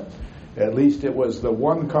 But at least it was the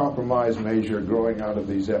one compromise measure growing out of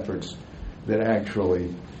these efforts that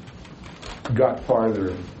actually got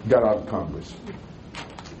out of Congress.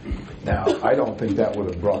 Now, I don't think that would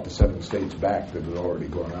have brought the 7 states back that had already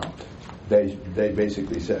gone out. They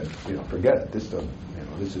basically said, forget it. This doesn't.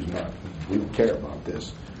 This is not. We don't care about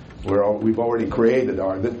this. We've already created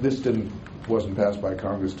this wasn't passed by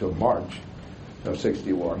Congress till March of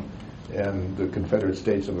 '61, and the Confederate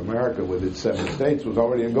States of America, with its 7 states, was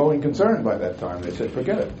already a going concern by that time. They said,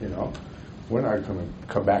 forget it. We're not going to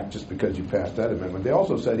come back just because you passed that amendment. They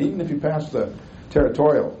also said, even if you pass the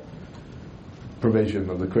territorial provision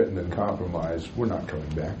of the Crittenden Compromise, we're not coming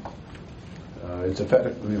back. It's a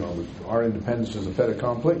fait, our independence is a fait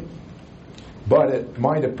accompli. But it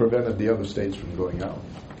might have prevented the other states from going out,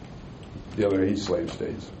 the other 8 slave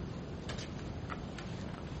states.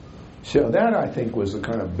 So that, I think, was the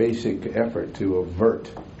kind of basic effort to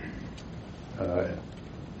avert,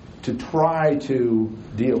 to try to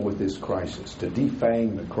deal with this crisis, to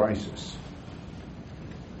defang the crisis.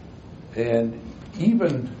 And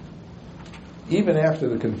even after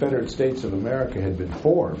the Confederate States of America had been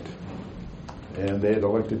formed, and they had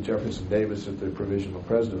elected Jefferson Davis as their provisional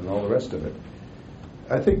president and all the rest of it,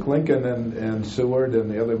 I think Lincoln and Seward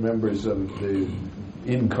and the other members of the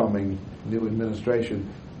incoming new administration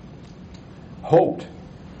hoped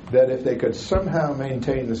that if they could somehow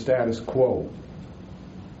maintain the status quo,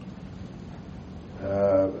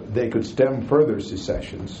 they could stem further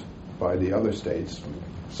secessions by the other states,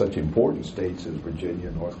 such important states as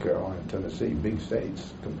Virginia, North Carolina, and Tennessee, big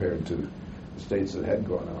states compared to the states that had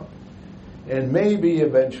gone out. And maybe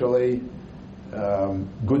eventually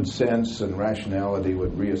good sense and rationality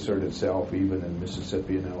would reassert itself even in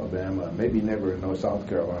Mississippi and Alabama, maybe never in South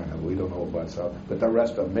Carolina. We don't know about South, but the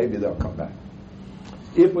rest of them, maybe they'll come back.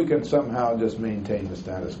 If we can somehow just maintain the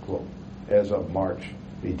status quo as of March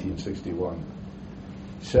 1861.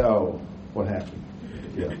 So, what happened?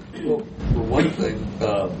 Yeah. Well, for one thing,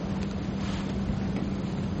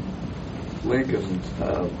 Lincoln,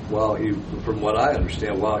 while he, from what I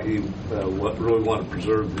understand, while he really wanted to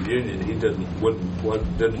preserve the Union, he didn't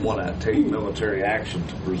want to take military action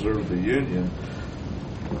to preserve the Union.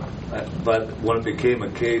 But when it became a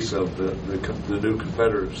case of the new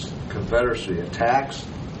Confederacy attacks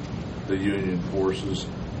the Union forces,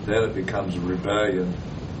 then it becomes a rebellion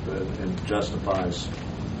and justifies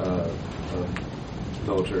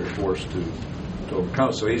military force to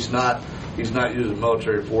overcome. So he's not using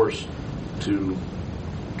military force to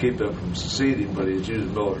keep them from seceding, but he's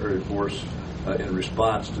using military force in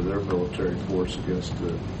response to their military force against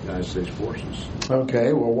the United States forces.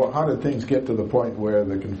 Okay, well, how did things get to the point where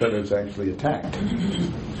the Confederates actually attacked?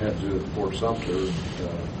 After Fort Sumter,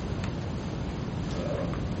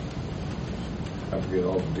 I forget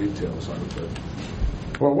all the details on it, but...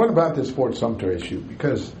 Well, what about this Fort Sumter issue?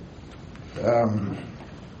 Because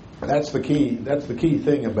that's the key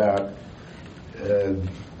thing about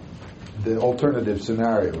the alternative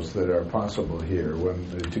scenarios that are possible here.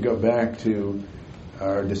 To go back to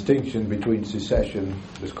our distinction between secession,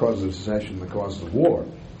 the causes of secession, and the causes of war.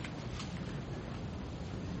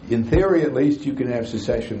 In theory, at least, you can have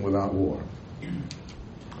secession without war.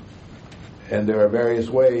 And there are various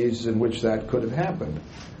ways in which that could have happened.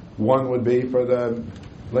 One would be for the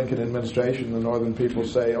Lincoln administration, the northern people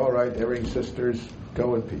say, all right, erring sisters,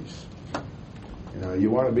 go in peace.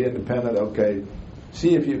 You want to be independent, okay,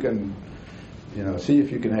 see if you can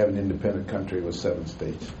have an independent country with 7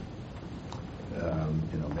 states.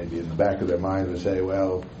 Maybe in the back of their mind they say,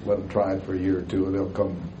 well, let them try it for a year or two, and they'll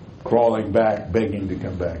come crawling back, begging to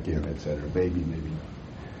come back in, etc. Maybe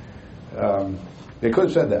not. They could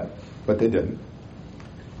have said that, but they didn't.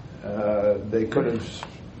 They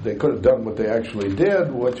could have done what they actually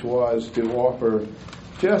did, which was to offer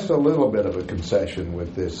just a little bit of a concession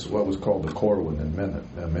with this, what was called the Corwin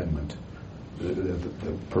Amendment, the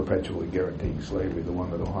perpetually guaranteeing slavery, the one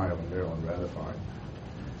that Ohio and Maryland ratified.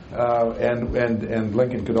 And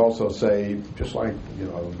Lincoln could also say, just like the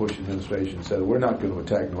Bush administration said, we're not going to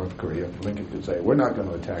attack North Korea. Lincoln could say, we're not going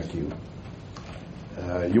to attack you.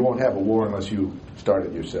 You won't have a war unless you start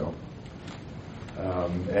it yourself.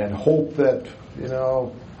 And hope that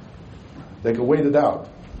they could wait it out.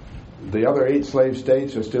 The other 8 slave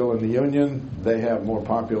states are still in the Union. They have more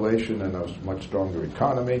population and a much stronger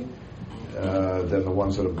economy than the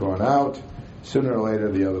ones that have gone out. Sooner or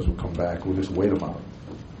later, the others will come back. We'll just wait them out.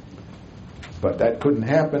 But that couldn't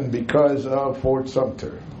happen because of Fort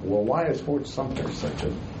Sumter. Well, why is Fort Sumter such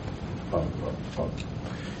an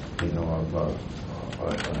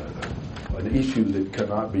issue that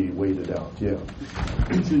cannot be waited out? Yeah.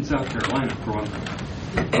 It's in South Carolina, for one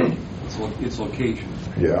thing. Its location.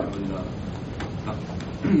 Yeah.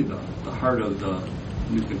 The heart of the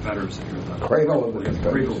new Confederacy. Cradle of the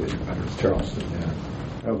Confederacy. Charleston,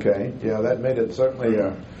 yeah. Okay. Yeah, that made it certainly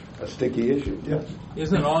a sticky issue. Yes.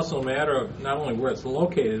 Isn't it also a matter of not only where it's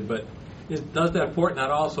located, but does that fort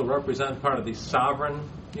not also represent part of the sovereign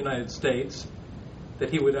United States that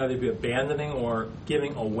he would either be abandoning or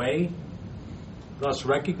giving away, thus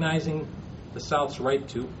recognizing the South's right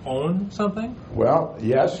to own something? Well,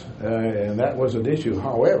 yes, and that was an issue.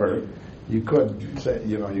 However, you could say,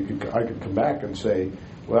 I could come back and say,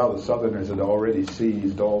 well, the Southerners had already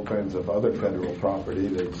seized all kinds of other federal property.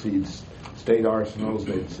 They'd seized state arsenals.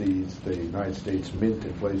 They'd seized the United States Mint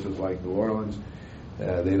in places like New Orleans.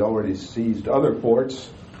 They'd already seized other forts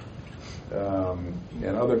and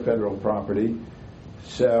other federal property.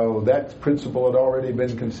 So that principle had already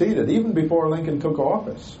been conceded, even before Lincoln took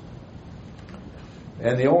office.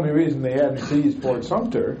 And the only reason they hadn't seized Fort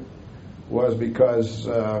Sumter was because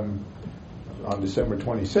on December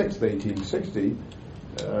 26, 1860,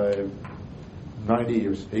 80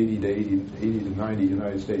 to 90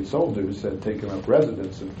 United States soldiers had taken up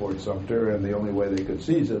residence in Fort Sumter, and the only way they could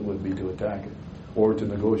seize it would be to attack it or to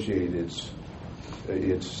negotiate its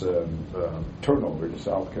turnover to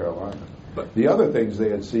South Carolina. But the other things they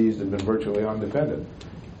had seized had been virtually undefended.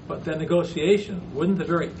 But that negotiation, wouldn't the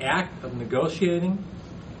very act of negotiating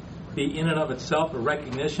be in and of itself a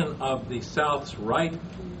recognition of the South's right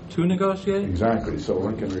to negotiate? Exactly. So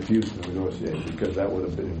Lincoln refused to negotiate because that would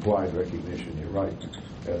have been implied recognition. You're right.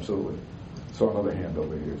 Absolutely. Saw another hand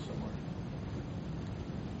over here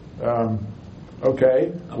somewhere.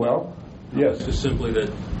 Okay. Well, yes. Just simply that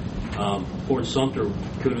Fort Sumter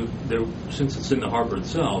could have, since it's in the harbor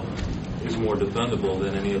itself, is more defendable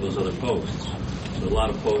than any of those other posts. So a lot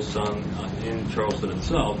of posts in Charleston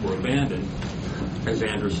itself were abandoned as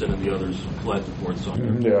Anderson and the others fled to Fort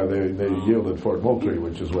Sumter. Yeah, they yielded Fort Moultrie,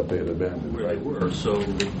 which is what they had abandoned. Where they were. So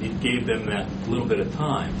it gave them that little bit of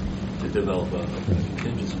time to develop a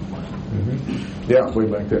contingency plan. Mm-hmm. Yeah, way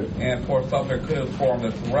back there. And Fort Sumter could have formed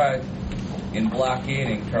a threat in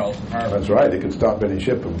blockading Charleston Harbor. That's right. It could stop any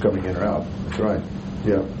ship from coming in or out. That's right.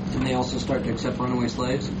 Yeah. Didn't they also start to accept runaway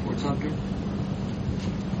slaves in Fort Sumter?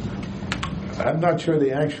 I'm not sure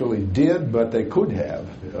they actually did, but they could have.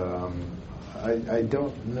 I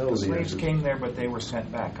don't know. The slaves came there, but they were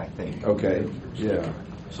sent back, I think. Okay. Yeah.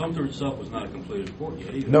 Sumter itself was not a completed fort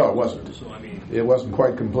yet either. No, it wasn't. So, it wasn't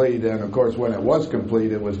quite complete, and of course, when it was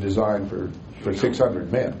complete, it was designed for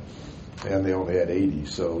 600 men. and they only had 80,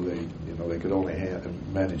 so they could only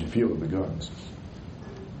manage a few of the guns.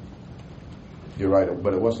 You're right,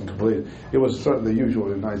 but it wasn't completed. It was sort of the usual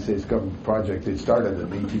United States government project. They started in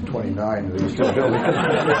 1829, and they were still building it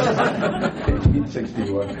in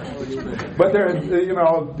 1861. But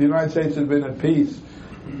the United States had been at peace.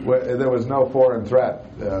 There was no foreign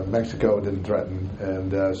threat. Mexico didn't threaten,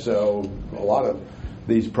 and so a lot of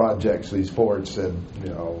these projects, these forts, said,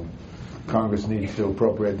 Congress needs to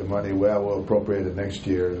appropriate the money. Well, we'll appropriate it next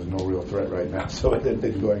year. There's no real threat right now, so it had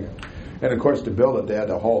been going on. And of course, to build it, they had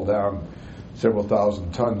to haul down several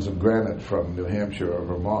thousand tons of granite from New Hampshire or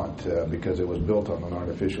Vermont because it was built on an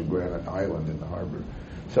artificial granite island in the harbor.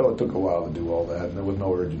 So it took a while to do all that, and there was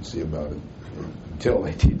no urgency about it until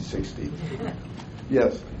 1860.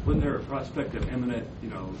 Yes? Wasn't there a prospect of imminent,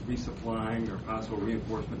 resupplying or possible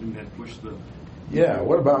reinforcement, and that pushed the... Yeah,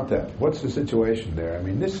 what about that? What's the situation there? I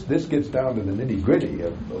mean, this gets down to the nitty-gritty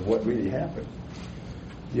of what really happened.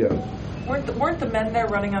 Yeah. Weren't the men there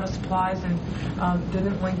running out of supplies, and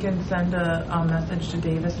didn't Lincoln send a message to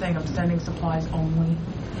Davis saying, I'm sending supplies only,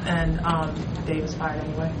 and Davis fired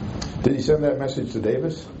anyway? Did he send that message to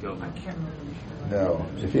Davis? I can't remember. No.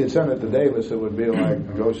 If he had sent it to Davis, it would be like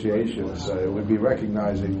negotiations. It would be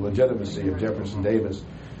recognizing legitimacy of Jefferson Davis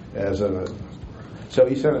as a... So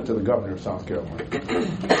he sent it to the governor of South Carolina.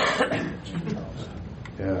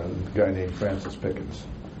 A guy named Francis Pickens.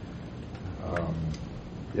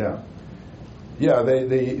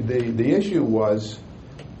 The issue was,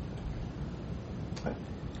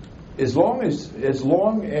 as long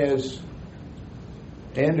as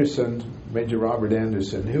Anderson, Major Robert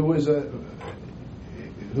Anderson, who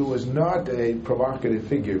was not a provocative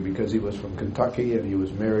figure because he was from Kentucky and he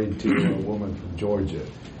was married to a woman from Georgia,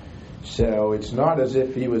 so it's not as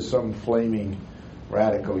if he was some flaming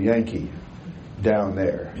radical Yankee down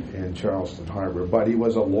there in Charleston Harbor, but he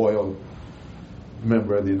was a loyal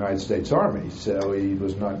member of the United States Army, so he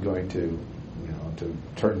was not going to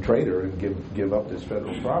turn traitor and give up this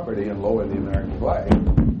federal property and lower the American flag.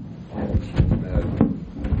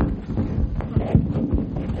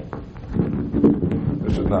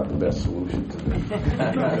 This is not the best solution to this.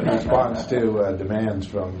 In response to demands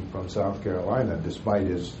from South Carolina, despite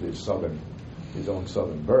his own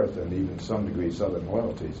southern birth and even to some degree southern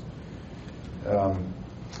loyalties.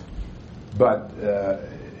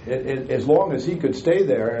 As long as he could stay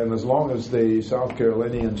there, and as long as the South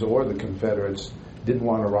Carolinians or the Confederates didn't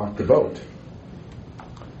want to rock the boat,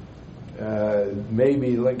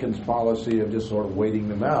 maybe Lincoln's policy of just sort of waiting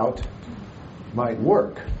them out might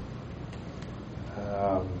work.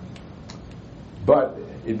 But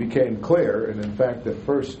it became clear, and in fact the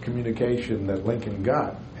first communication that Lincoln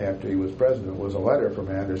got after he was president was a letter from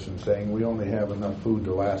Anderson saying, we only have enough food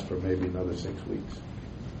to last for maybe another 6 weeks.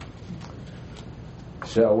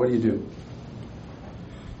 So what do you do?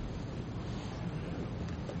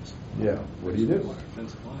 Yeah, what do you do?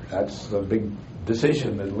 That's the big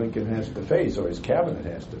decision that Lincoln has to face, or his cabinet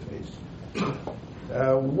has to face.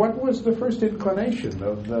 What was the first inclination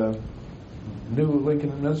of the new Lincoln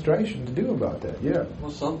administration to do about that? Yeah. Well,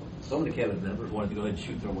 some of the cabinet members wanted to go ahead and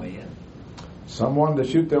shoot their way in. Some wanted to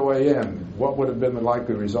shoot their way in. What would have been the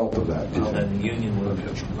likely result of that? Well, then the Union would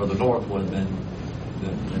have, or the North would have been,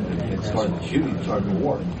 started the shooting, started the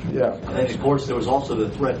war. Yeah. And then, of course, there was also the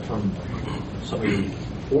threat from some of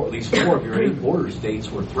your, at least 4 of your 8 border states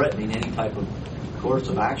were threatening any type of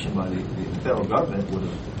coercive action by the federal government would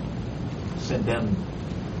have sent them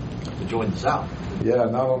to join the South. Yeah,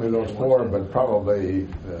 not only those 4, but probably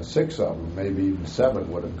 6 of them, maybe even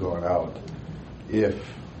 7 would have gone out if,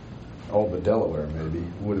 but Delaware maybe,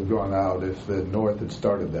 would have gone out if the North had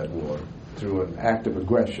started that war through an act of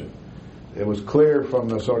aggression. It was clear from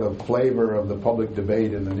the sort of flavor of the public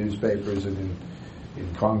debate in the newspapers and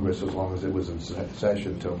in Congress, as long as it was in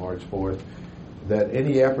session until March 4th, that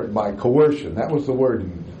any effort by coercion, that was the word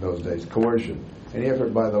in those days, coercion, any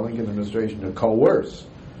effort by the Lincoln administration to coerce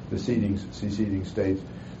the seceding states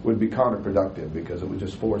would be counterproductive because it would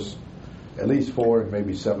just force at least 4 and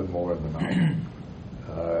maybe 7 more of them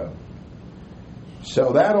out.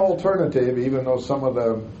 So that alternative, even though some of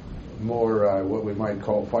the more what we might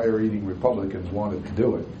call fire-eating Republicans wanted to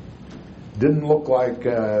do it, didn't look like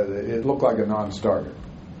it looked like a non-starter.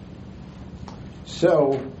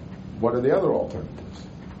 So, what are the other alternatives?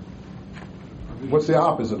 What's the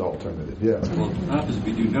opposite alternative? Yeah. Well, opposite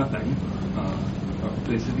we do nothing.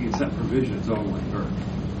 Basically, set provisions only, or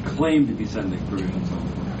claim to be sending provisions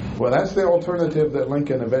only. Well, that's the alternative that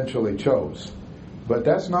Lincoln eventually chose, but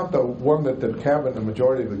that's not the one that the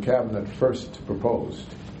majority of the cabinet first proposed.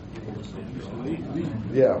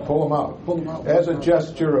 Yeah, pull them out. As a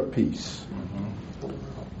gesture of peace.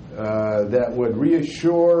 that would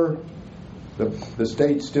reassure the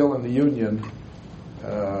states still in the Union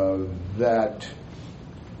that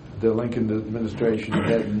the Lincoln administration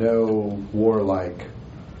had no warlike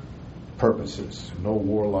purposes, no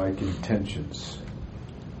warlike intentions.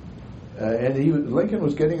 And Lincoln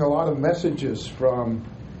was getting a lot of messages from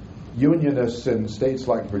Unionists in states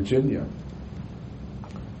like Virginia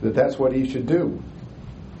that that's what he should do.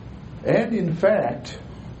 And in fact,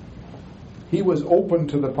 he was open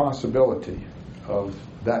to the possibility of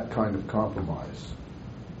that kind of compromise.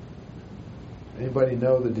 Anybody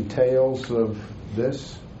know the details of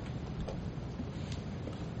this?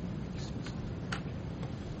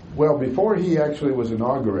 Well, before he actually was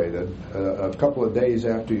inaugurated, a couple of days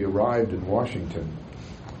after he arrived in Washington,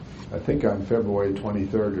 I think on February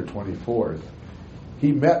 23rd or 24th,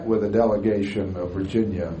 he met with a delegation of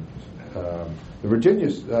Virginia. The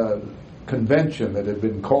Virginia convention that had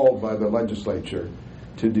been called by the legislature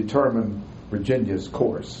to determine Virginia's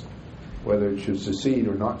course, whether it should secede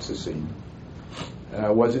or not secede,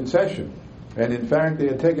 was in session. And in fact, they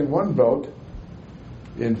had taken one vote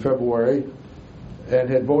in February and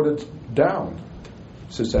had voted down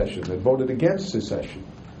secession, had voted against secession.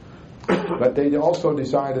 But they also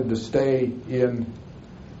decided to stay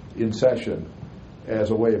in session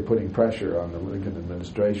as a way of putting pressure on the Lincoln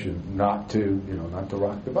administration not to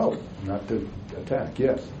rock the boat, not to attack.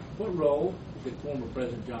 Yes. What role did former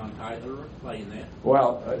President John Tyler play in that?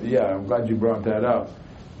 Well, I'm glad you brought that up.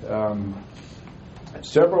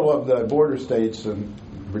 Several of the border states, and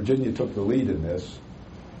Virginia took the lead in this,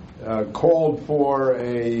 called for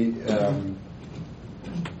a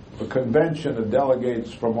convention of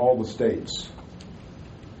delegates from all the states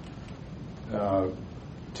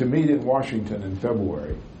to meet in Washington in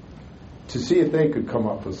February to see if they could come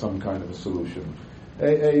up with some kind of a solution.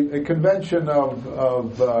 A convention of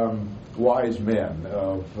wise men,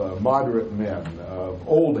 of moderate men, of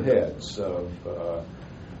old heads,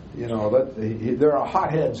 there are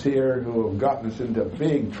hotheads here who have gotten us into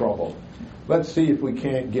big trouble. Let's see if we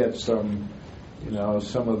can't get some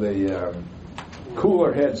of the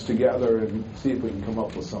cooler heads together and see if we can come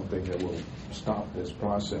up with something that will stop this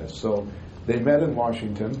process. So they met in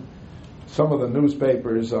Washington. Some of the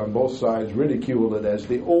newspapers on both sides ridiculed it as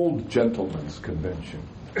the Old Gentlemen's Convention.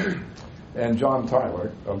 And John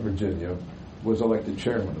Tyler of Virginia was elected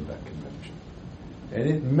chairman of that convention. And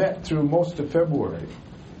it met through most of February.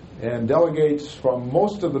 And delegates from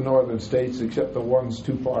most of the northern states, except the ones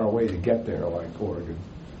too far away to get there, like Oregon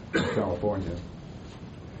and California.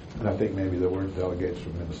 And I think maybe there weren't delegates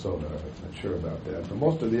from Minnesota. I'm not sure about that. But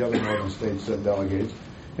most of the other northern states sent delegates.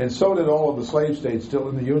 And so did all of the slave states still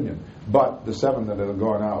in the Union. But the 7 that had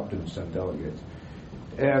gone out didn't send delegates.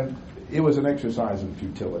 And it was an exercise in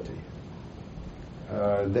futility.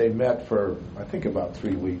 They met for, I think, about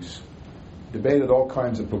 3 weeks, debated all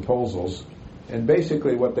kinds of proposals, and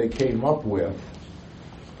basically what they came up with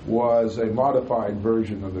was a modified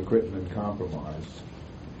version of the Crittenden Compromise.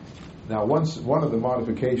 Now, one of the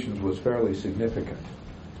modifications was fairly significant.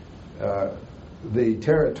 The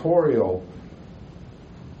territorial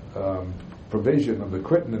provision of the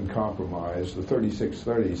Crittenden Compromise, the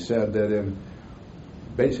 3630, said that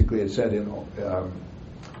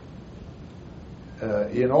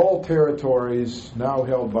in all territories now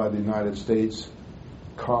held by the United States,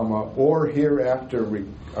 or hereafter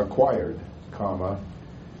acquired,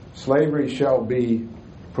 slavery shall be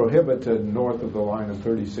prohibited north of the line of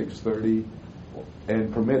 3630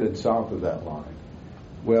 and permitted south of that line.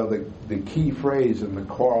 Well, the key phrase in the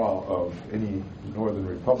call of any Northern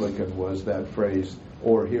Republican was that phrase,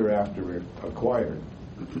 or hereafter acquired.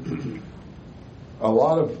 A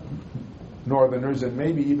lot of Northerners, and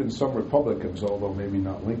maybe even some Republicans, although maybe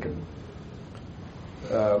not Lincoln,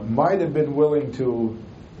 might have been willing to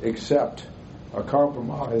accept a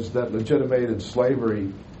compromise that legitimated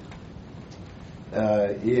slavery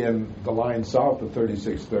in the line south of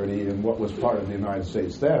 3630 in what was part of the United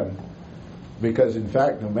States then, because in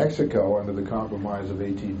fact New Mexico, under the Compromise of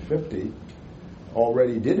 1850,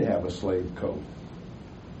 already did have a slave code.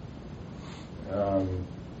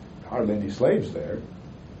 Hardly any slaves there,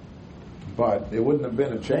 but it wouldn't have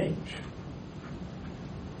been a change.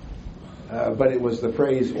 But it was the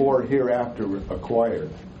phrase, or hereafter acquired,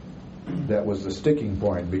 that was the sticking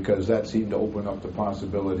point, because that seemed to open up the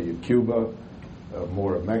possibility of Cuba,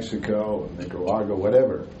 more of Mexico, Nicaragua,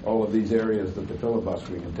 whatever. All of these areas that the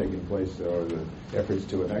filibustering had taken place, or the efforts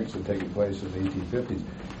to annex had taken place in the 1850s.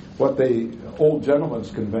 What the Old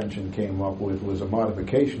Gentlemen's Convention came up with was a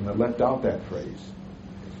modification that left out that phrase.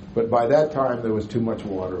 But by that time, there was too much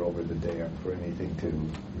water over the dam for anything to,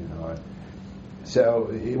 So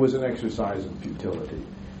it was an exercise in futility.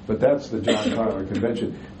 But that's the John Tyler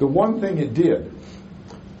Convention. The one thing it did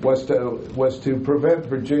was to prevent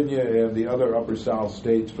Virginia and the other Upper South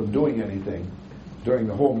states from doing anything during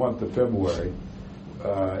the whole month of February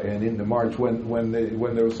and into March, when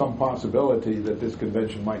there was some possibility that this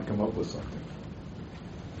convention might come up with something.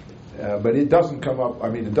 But it doesn't come up. I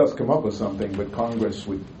mean, it does come up with something, but Congress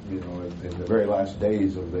would, in the very last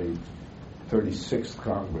days of the 36th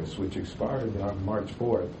Congress, which expired on March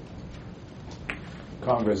 4th,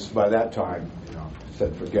 Congress by that time,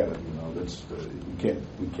 said, "Forget it.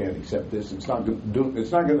 We can't accept this. It's not going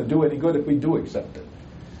to do any good if we do accept it,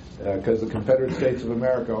 because the Confederate States of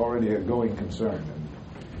America are already a going concern." And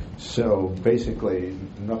so basically,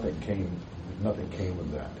 nothing came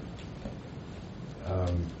of that.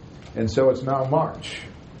 And so it's now March,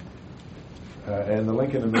 and the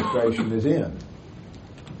Lincoln administration is in,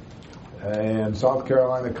 and South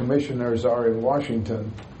Carolina commissioners are in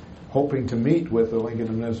Washington, hoping to meet with the Lincoln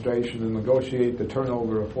administration and negotiate the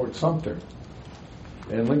turnover of Fort Sumter.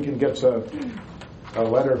 And Lincoln gets a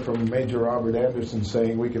letter from Major Robert Anderson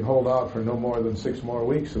saying we can hold out for no more than 6 more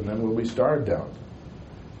weeks and then we'll be starved out.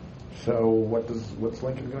 So what's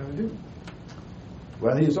Lincoln going to do?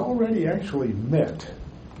 Well, he's already actually met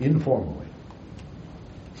informally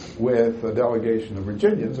with a delegation of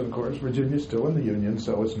Virginians, and of course Virginia's still in the Union,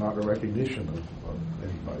 so it's not a recognition of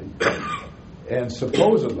anybody. And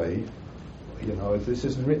supposedly, this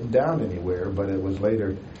isn't written down anywhere, but it was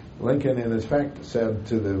later, Lincoln in effect said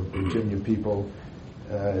to the Virginia people,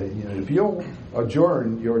 if you'll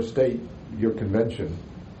adjourn your convention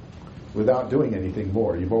without doing anything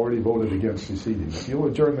more, you've already voted against seceding. If you'll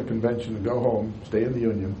adjourn the convention and go home, stay in the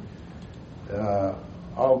Union,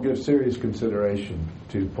 I'll give serious consideration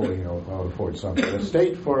to pulling out of Fort Sumter. A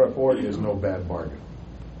state for a fort is no bad bargain,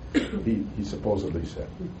 he supposedly said.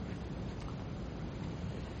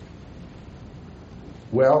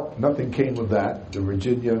 Well, nothing came of that. The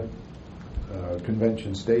Virginia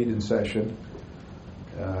convention stayed in session.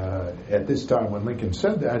 At this time, when Lincoln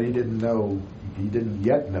said that, he didn't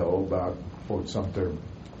yet know about Fort Sumter.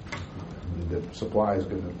 The supply is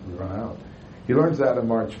going to run out. He learns that on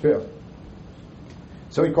March 5th.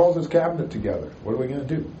 So he calls his cabinet together. What are we going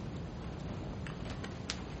to do?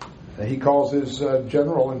 He calls his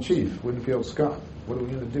general-in-chief, Winfield Scott. What are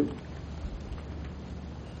we going to do?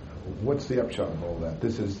 What's the upshot of all that?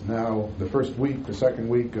 This is now the second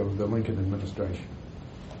week of the Lincoln administration.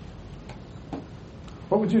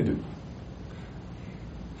 What would you do?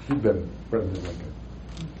 You've been President Lincoln.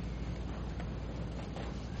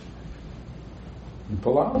 You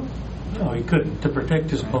pull out? No, he couldn't. To protect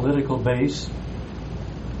his political base,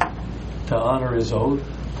 to honor his oath,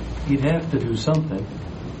 he'd have to do something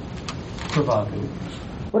provocative.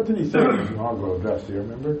 What did he say in his inaugural address? Do you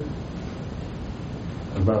remember?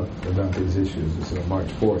 About these issues. This is March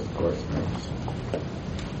 4th, of course.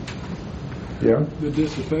 Yeah? The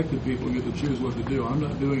disaffected people get to choose what to do. I'm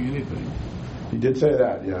not doing anything. He did say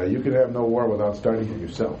that, yeah. You can have no war without starting it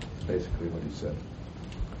yourself, is basically what he said.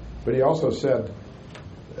 But he also said,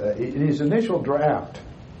 in his initial draft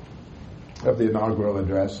of the inaugural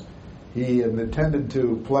address, he intended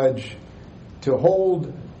to pledge to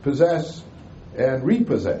hold, possess, and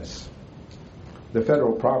repossess the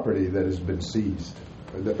federal property that has been seized,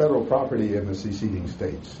 the federal property in the seceding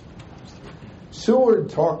states.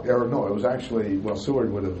 Seward Seward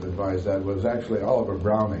would have advised that, but it was actually Oliver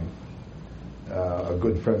Browning, a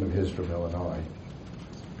good friend of his from Illinois,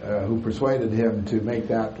 who persuaded him to make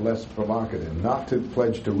that less provocative, not to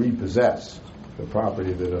pledge to repossess the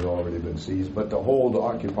property that had already been seized, but to hold,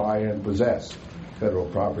 occupy, and possess federal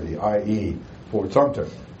property, i.e. Fort Sumter,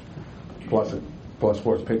 plus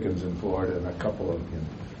Fort Pickens in Florida and a couple of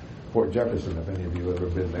Fort Jefferson, if any of you have ever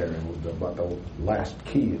been there, and about the last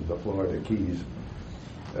key of the Florida Keys.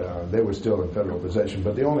 They were still in federal possession,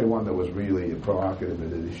 but the only one that was really provocative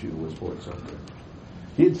at issue was Fort Sumter.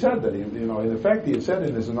 He had said that, in effect, he had said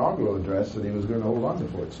in his inaugural address that he was going to hold on to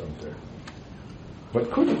Fort Sumter, but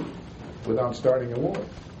couldn't without starting a war.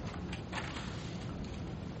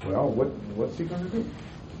 Well, what's he going to do?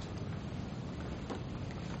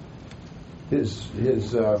 His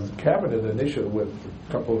cabinet initially, with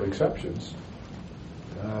a couple of exceptions,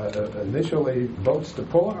 initially votes to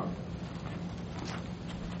pull out.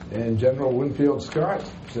 And General Winfield Scott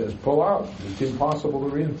says, pull out. It's impossible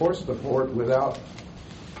to reinforce the fort without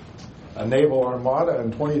a naval armada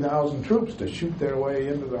and 20,000 troops to shoot their way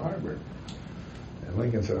into the harbor. And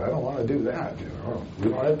Lincoln said, I don't want to do that. We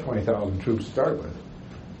don't have 20,000 troops to start with.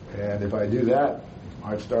 And if I do that,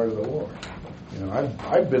 I've started a war.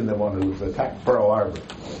 I've been the one who's attacked Pearl Harbor.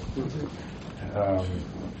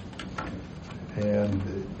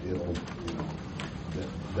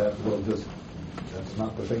 That's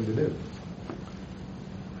not the thing to do.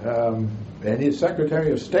 And his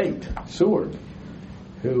Secretary of State, Seward,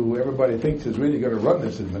 who everybody thinks is really going to run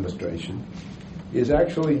this administration, is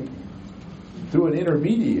actually, through an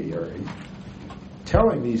intermediary,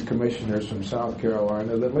 telling these commissioners from South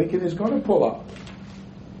Carolina that Lincoln is going to pull out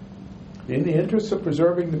in the interest of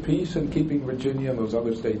preserving the peace and keeping Virginia and those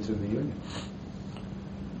other states in the Union.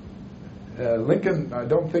 Lincoln, I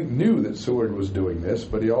don't think, knew that Seward was doing this,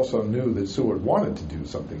 but he also knew that Seward wanted to do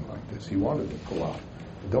something like this. He wanted to pull out.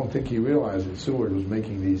 I don't think he realized that Seward was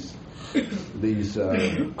making these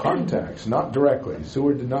contacts, not directly.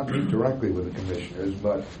 Seward did not meet directly with the commissioners,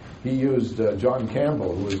 but he used John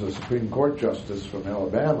Campbell, who was a Supreme Court justice from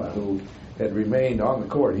Alabama, who had remained on the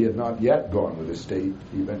court. He had not yet gone with the state.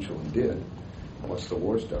 He eventually did, once the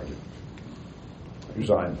war started. He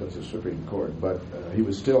resigned from the Supreme Court, but he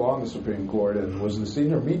was still on the Supreme Court and was the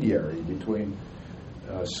intermediary between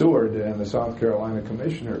Seward and the South Carolina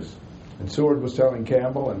commissioners. And Seward was telling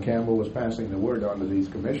Campbell, and Campbell was passing the word on to these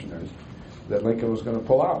commissioners that Lincoln was going to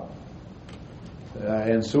pull out.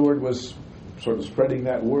 And Seward was sort of spreading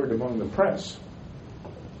that word among the press.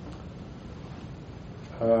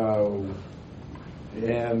 And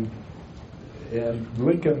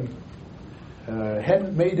Lincoln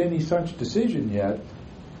hadn't made any such decision yet,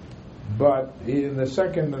 but in the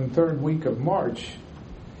second and third week of March,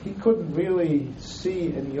 he couldn't really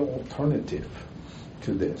see any alternative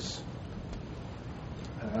to this.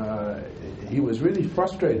 He was really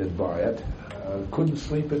frustrated by it, couldn't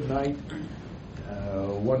sleep at night.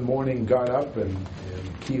 One morning got up and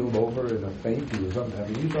keeled over in a faint. He was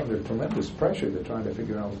under tremendous pressure to try to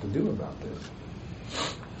figure out what to do about this.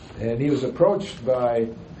 And he was approached by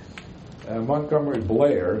Montgomery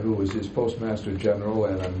Blair, who was his postmaster general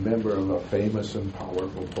and a member of a famous and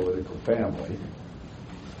powerful political family.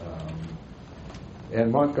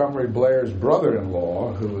 And Montgomery Blair's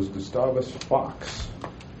brother-in-law, who was Gustavus Fox,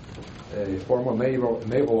 a former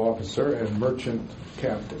naval officer and merchant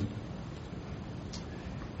captain.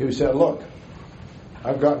 He said, "Look,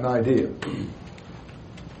 I've got an idea.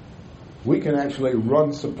 We can actually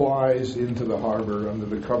run supplies into the harbor under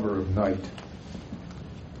the cover of night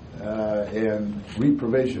and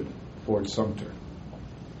reprovision Fort Sumter."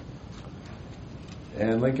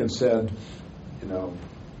 And Lincoln said,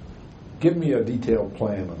 "Give me a detailed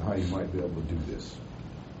plan on how you might be able to do this."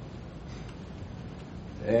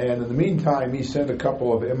 And in the meantime, he sent a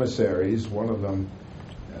couple of emissaries, one of them,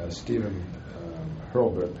 Stephen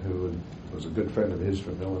Hurlbut, who was a good friend of his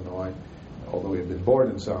from Illinois, although he had been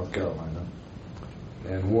born in South Carolina,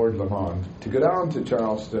 and Ward Lamont, to go down to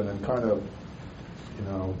Charleston and kind of,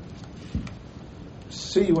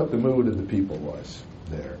 see what the mood of the people was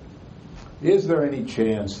there. Is there any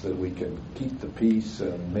chance that we can keep the peace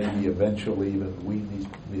and maybe eventually even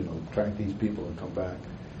attract these people to come back?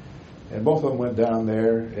 And both of them went down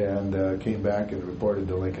there and came back and reported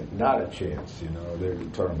to Lincoln, not a chance, they're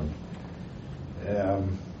determined.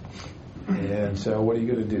 And so what are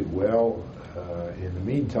you going to do? Well, in the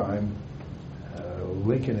meantime,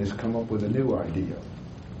 Lincoln has come up with a new idea.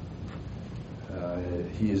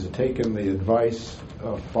 He has taken the advice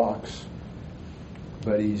of Fox,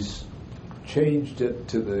 but he's changed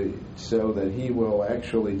it so that he will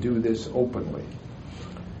actually do this openly.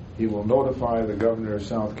 He will notify the governor of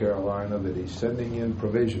South Carolina that he's sending in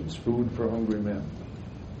provisions, food for hungry men.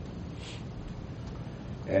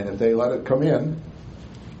 And if they let it come in,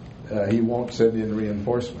 he won't send in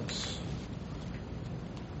reinforcements.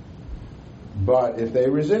 But if they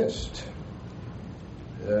resist,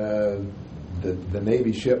 the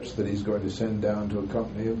Navy ships that he's going to send down to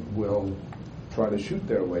accompany him will try to shoot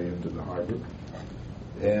their way into the harbor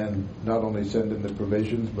and not only send in the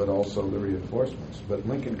provisions but also the reinforcements. But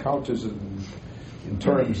Lincoln couches it in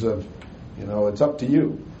terms of, it's up to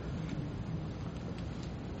you.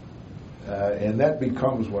 And that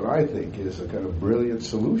becomes what I think is a kind of brilliant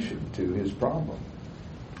solution to his problem.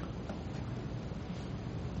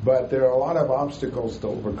 But there are a lot of obstacles to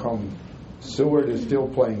overcome. Seward is still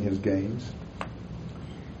playing his games.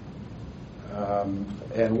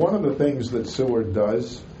 And one of the things that Seward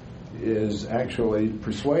does is actually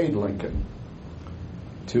persuade Lincoln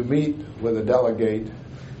to meet with a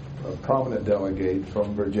prominent delegate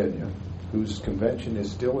from Virginia, whose convention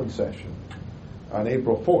is still in session, on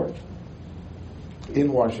April 4th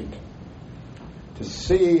in Washington, to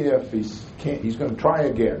see if he's going to try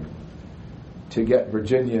again to get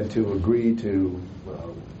Virginia to agree to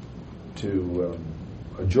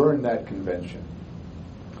adjourn that convention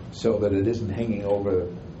so that it isn't hanging over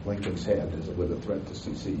Lincoln's head with a threat to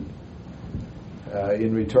secede,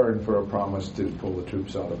 in return for a promise to pull the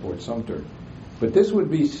troops out of Fort Sumter. But this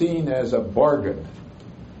would be seen as a bargain.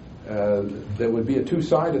 That would be a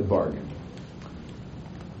two-sided bargain.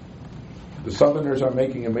 The Southerners are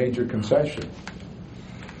making a major concession,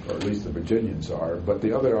 or at least the Virginians are, but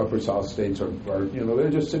the other upper South states are they're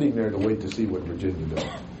just sitting there to wait to see what Virginia does.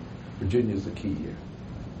 Virginia's the key here.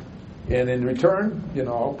 And in return,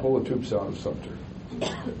 I'll pull the troops out of Sumter.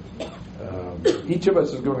 Each of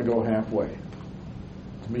us is going to go halfway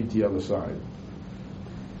to meet the other side.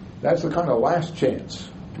 That's the kind of last chance,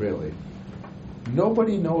 really.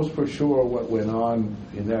 Nobody knows for sure what went on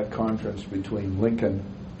in that conference between Lincoln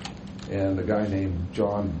and a guy named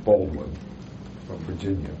John Baldwin from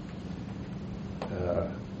Virginia.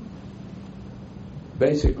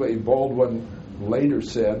 Basically, Baldwin later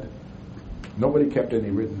said, nobody kept any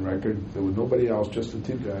written record. There was nobody else, just the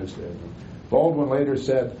two guys there. Baldwin later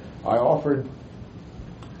said, I offered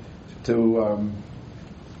to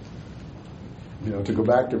go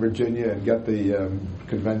back to Virginia and get the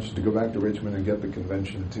convention, to go back to Richmond and get the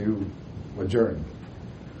convention to adjourn.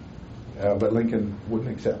 But Lincoln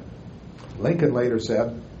wouldn't accept. Lincoln later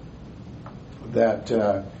said that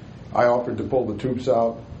I offered to pull the troops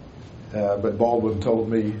out, but Baldwin told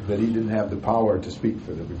me that he didn't have the power to speak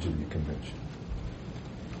for the Virginia Convention.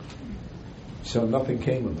 So nothing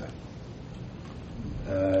came of that.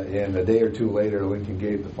 And a day or two later, Lincoln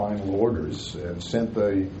gave the final orders and sent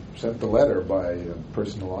the letter by a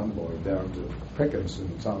personal envoy down to Pickens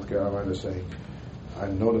in South Carolina saying,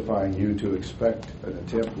 I'm notifying you to expect an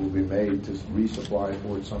attempt will be made to resupply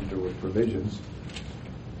Fort Sumter with provisions,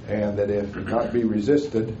 and that if not be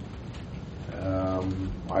resisted,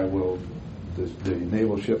 the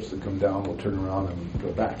naval ships that come down will turn around and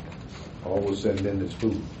go back. All we'll send in is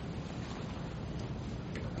food.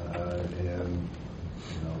 And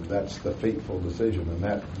that's the fateful decision. And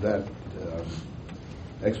that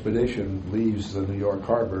expedition leaves the New York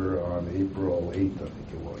harbor on April 8th, I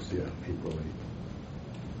think it was. Yeah, April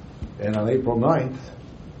 8th. And on April 9th,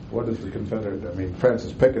 what does the Confederate...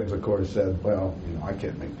 Francis Pickens, of course, said, well, I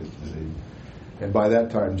can't make this decision. And by that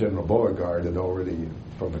time, General Beauregard had already,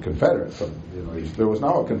 from the Confederates, there was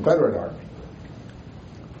now a Confederate army.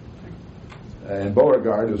 And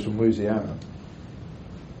Beauregard, who's from Louisiana,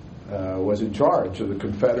 was in charge of the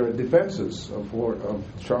Confederate defenses of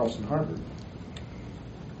Charleston Harbor.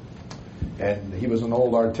 And he was an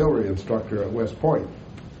old artillery instructor at West Point,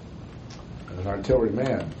 an artillery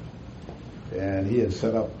man. And he had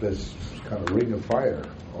set up this kind of ring of fire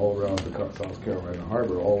all around the South Carolina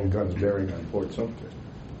harbor, all guns bearing on Fort Sumter.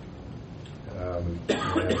 And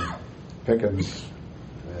Pickens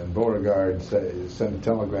and Beauregard sent a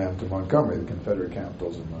telegram to Montgomery, the Confederate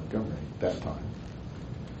capitals in Montgomery at that time,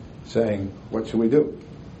 saying, what should we do?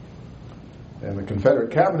 And the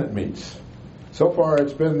Confederate cabinet meets. So far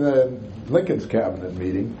it's been Lincoln's cabinet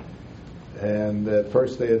meeting, and at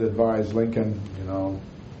first they had advised Lincoln,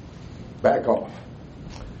 back off.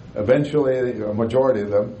 Eventually, a majority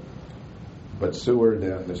of them, but Seward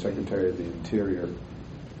and the Secretary of the Interior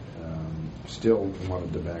still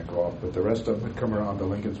wanted to back off, but the rest of them had come around to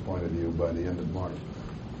Lincoln's point of view by the end of March.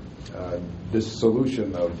 This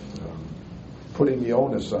solution of putting the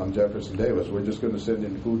onus on Jefferson Davis, we're just going to send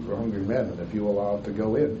in food for hungry men, and if you allow it to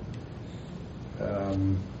go in,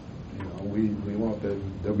 we won't.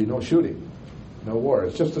 There'll be no shooting, no war.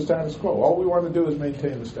 It's just the status quo. All we want to do is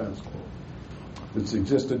maintain the status quo. It's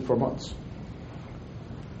existed for months.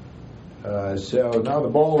 So now the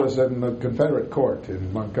ball is in the Confederate court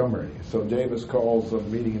in Montgomery. So Davis calls a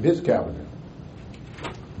meeting of his cabinet.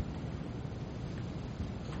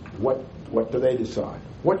 What do they decide?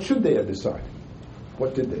 What should they have decided?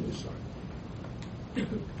 What did they decide?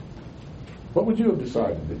 What would you have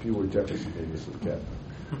decided if you were Jefferson Davis's cabinet?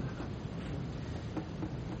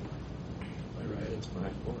 By right, it's my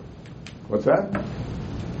fort. What's that?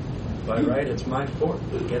 By right, it's my fort.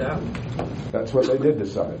 Get out. That's what they did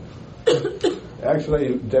decide.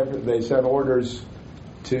 Actually, they sent orders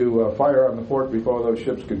to fire on the fort before those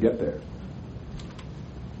ships could get there.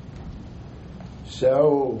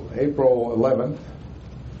 So, April 11th,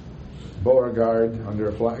 Beauregard, under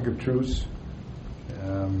a flag of truce,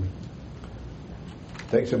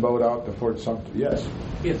 takes a boat out to Fort Sumter. Yes?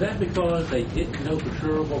 Is that because they didn't know for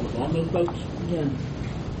sure what was on those boats? Yeah.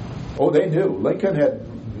 Oh, they knew. Lincoln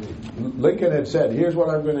had said, here's what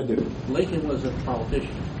I'm going to do. Lincoln was a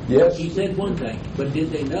politician. Yes. He said one thing, but did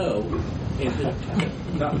they know?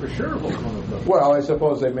 Not for sure what was on those boats. Well, I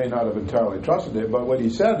suppose they may not have entirely trusted him, but what he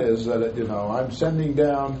said is that, I'm sending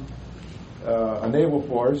down a naval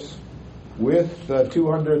force with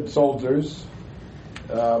 200 soldiers,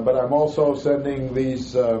 but I'm also sending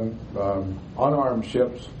these unarmed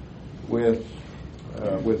ships with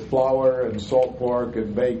with flour and salt pork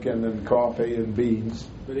and bacon and coffee and beans.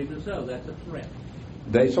 But even so, that's a threat.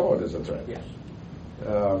 They saw it as a threat. Yes.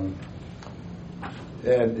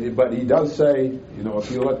 But he does say,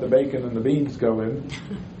 if you let the bacon and the beans go in,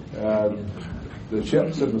 the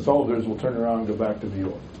ships and the soldiers will turn around and go back to New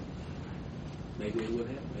York. Maybe it would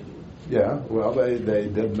happen. Yeah, well, they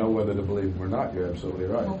didn't know whether to believe him or not. You're absolutely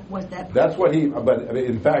right. Well, was that? That's what he. But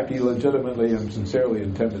in fact, he legitimately and sincerely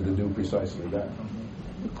intended to do precisely that.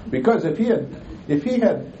 Because if he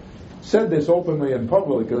had said this openly and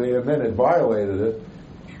publicly and then had violated it,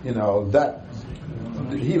 that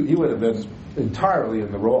he would have been entirely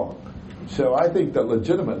in the wrong. So I think that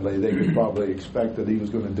legitimately they could probably expect that he was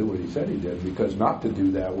going to do what he said he did, because not to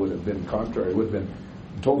do that would have been contrary, would have been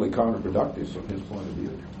totally counterproductive from his point of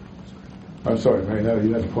view. I'm sorry, Mary, now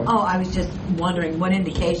you had a point? Oh, I was just wondering what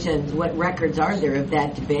indications, what records are there of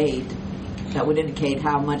that debate that would indicate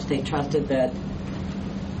how much they trusted that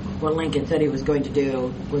what Lincoln said he was going to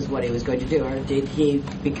do was what he was going to do, or did he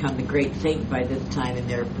become the great saint by this time in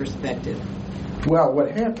their perspective? Well, what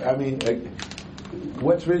happened,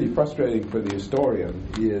 what's really frustrating for the historian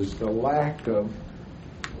is the lack of,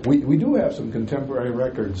 we do have some contemporary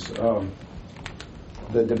records of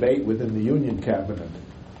the debate within the Union cabinet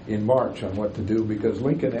in March on what to do, because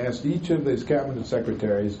Lincoln asked each of his cabinet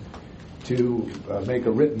secretaries to make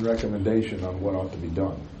a written recommendation on what ought to be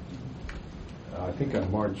done. I think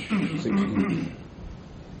on March 16th.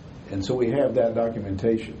 And so we have that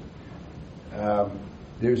documentation.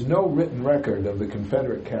 There's no written record of the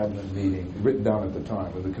Confederate cabinet meeting, written down at the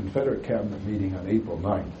time, of the Confederate cabinet meeting on April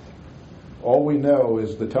 9th. All we know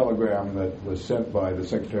is the telegram that was sent by the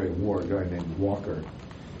Secretary of War, a guy named Walker,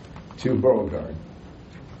 to Beauregard,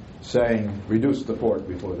 saying, reduce the fort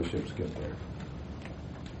before the ships get there.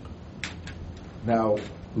 Now,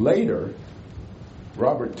 later,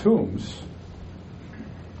 Robert Toombs,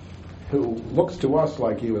 who looks to us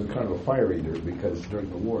like he was kind of a fire eater, because during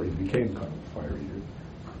the war he became kind of a fire eater,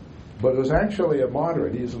 but was actually a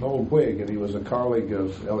moderate. He's an old Whig, and he was a colleague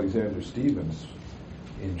of Alexander Stephens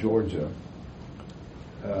in Georgia.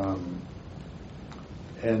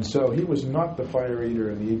 And so he was not the fire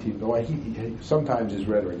eater in the 18th. Sometimes his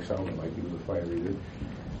rhetoric sounded like he was a fire eater.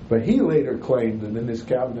 But he later claimed that in this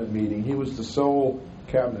cabinet meeting, he was the sole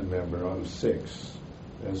cabinet member out of 6,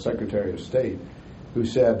 as Secretary of State, who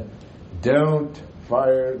said, don't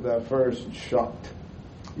fire the first shot.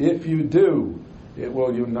 If you do, it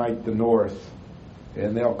will unite the North,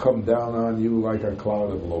 and they'll come down on you like a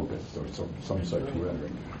cloud of locusts, or some such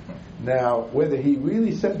rhetoric. Now, whether he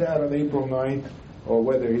really said that on April 9th, or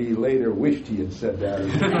whether he later wished he had said that,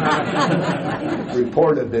 and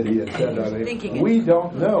reported that he had said that, we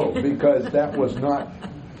don't know, because that was not,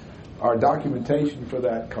 our documentation for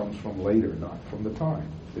that comes from later, not from the time.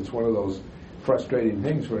 It's one of those frustrating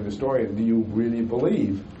things for an historian. Do you really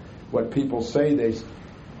believe what people say they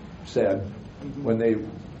said when they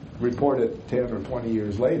report it 10 or 20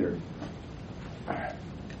 years later?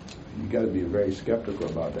 You've got to be very skeptical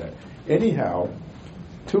about that. Anyhow,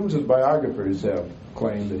 Toombs' biographers have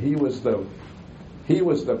claimed that he was the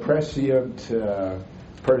prescient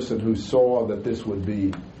person who saw that this would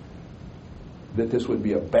be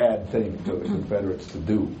a bad thing for the Confederates to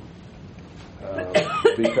do,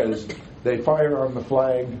 because they fire on the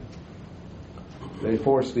flag, they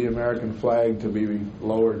force the American flag to be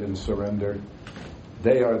lowered in surrender.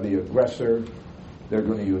 They are the aggressor. They're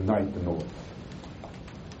going to unite the North.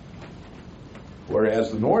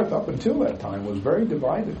 Whereas the North, up until that time, was very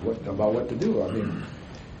divided about what to do. I mean,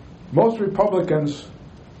 most Republicans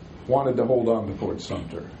wanted to hold on to Fort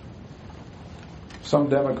Sumter. Some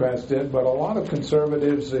Democrats did, but a lot of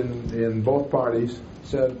conservatives in both parties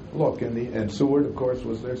said, look, and Seward, of course,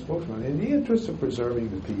 was their spokesman, in the interest of preserving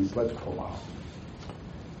the peace, let's pull out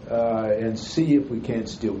and see if we can't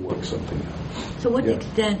still work something out. So what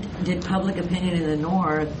extent did public opinion in the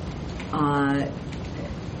North,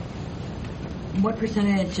 what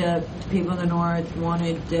percentage of people in the North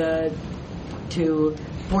wanted to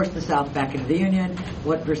force the South back into the Union?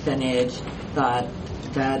 What percentage thought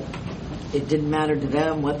that it didn't matter to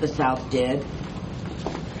them what the South did?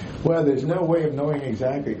 Well, there's no way of knowing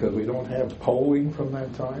exactly, because we don't have polling from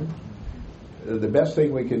that time. The best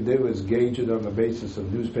thing we can do is gauge it on the basis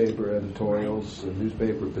of newspaper editorials and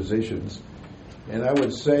newspaper positions. And I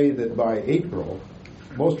would say that by April,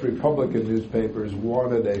 most Republican newspapers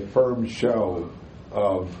wanted a firm show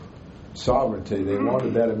of sovereignty. They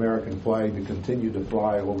wanted that American flag to continue to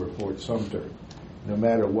fly over Fort Sumter, no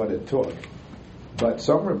matter what it took. But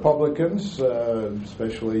some Republicans,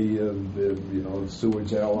 especially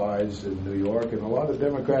Seward's allies in New York, and a lot of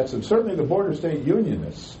Democrats, and certainly the border state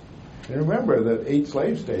Unionists, And remember that 8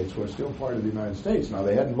 slave states were still part of the United States. Now,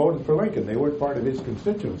 they hadn't voted for Lincoln. They weren't part of his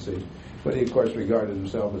constituency. But he, of course, regarded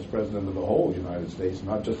himself as president of the whole United States,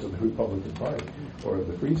 not just of the Republican Party or of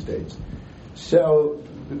the free states. So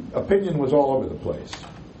opinion was all over the place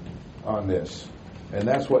on this. And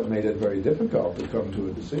that's what made it very difficult to come to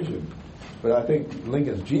a decision. But I think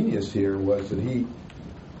Lincoln's genius here was that he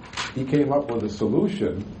came up with a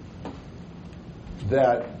solution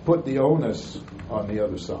that put the onus on the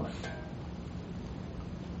other side.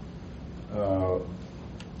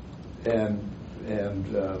 And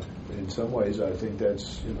in some ways, I think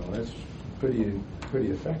that's pretty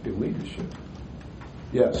effective leadership.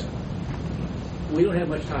 Yes. We don't have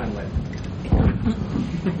much time left.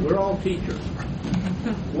 We're all teachers.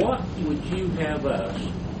 What would you have us?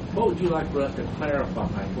 What would you like for us to clarify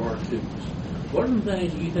for our students? What are the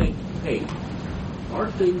things you think, hey, our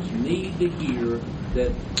students need to hear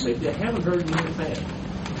that maybe they haven't heard in the past?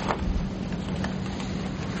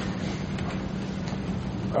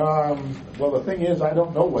 Well, the thing is, I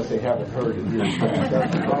don't know what they haven't heard in years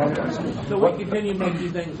past. So we continue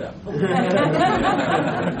making things up.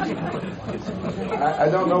 I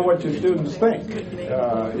don't know what your students think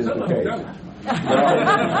is the case.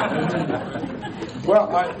 Well,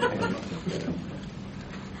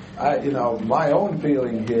 my own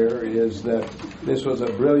feeling here is that this was a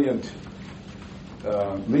brilliant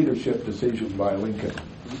leadership decision by Lincoln.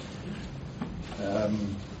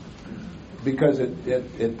 Because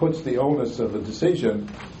it puts the onus of a decision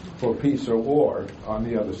for peace or war on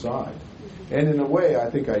the other side. And in a way, I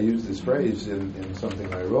think I used this phrase in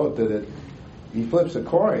something I wrote, that he flips a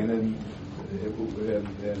coin and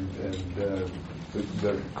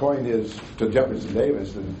the coin is to Jefferson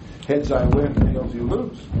Davis, and heads I win, tails you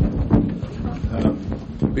lose.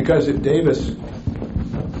 Because if Davis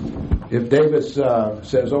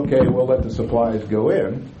says, okay, we'll let the supplies go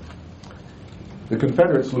in, the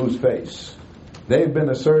Confederates lose face. They've been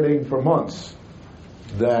asserting for months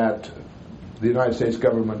that the United States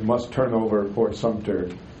government must turn over Fort Sumter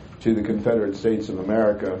to the Confederate States of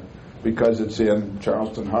America because it's in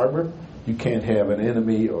Charleston Harbor. You can't have an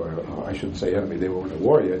enemy, or I shouldn't say enemy, they weren't at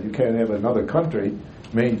war yet. You can't have another country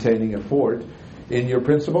maintaining a fort in your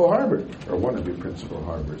principal harbor, or one of your principal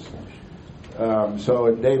harbors. So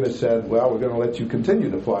if Davis said, well, we're going to let you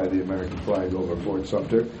continue to fly the American flag over Fort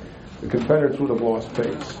Sumter, the Confederates would have lost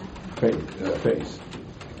face.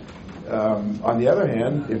 On the other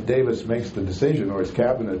hand, if Davis makes the decision, or his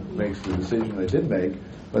cabinet makes the decision they did make,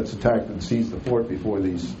 let's attack and seize the fort before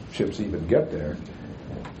these ships even get there,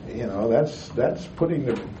 that's putting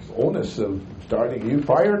the onus of starting. You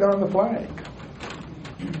fired on the flag.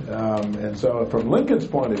 And so from Lincoln's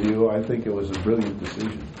point of view, I think it was a brilliant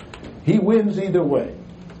decision. He wins either way.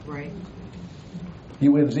 Right. He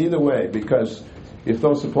wins either way, because if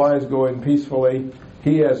those supplies go in peacefully,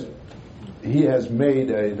 he has made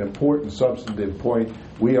an important substantive point.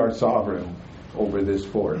 We are sovereign over this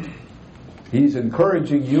fort. He's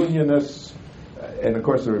encouraging Unionists, and of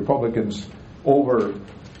course the Republicans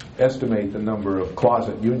overestimate the number of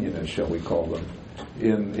closet Unionists, shall we call them,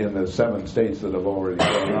 in the 7 states that have already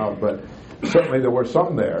gone out. But certainly there were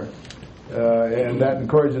some there. And that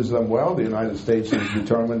encourages them. Well, the United States is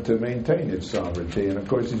determined to maintain its sovereignty. And of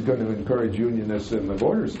course he's going to encourage Unionists in the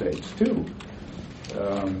border states too.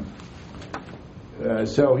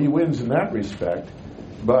 So he wins in that respect.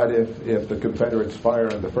 But if the Confederates fire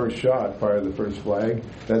the first flag,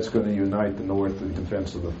 that's going to unite the North in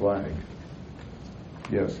defense of the flag.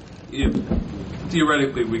 Yes? If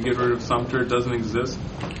theoretically we get rid of Sumter, it doesn't exist,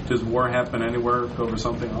 does war happen anywhere over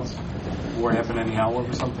something else? War happen anyhow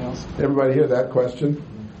over something else? Everybody hear that question?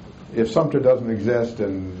 If Sumter doesn't exist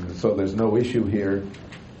and so there's no issue here,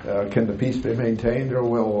 can the peace be maintained, or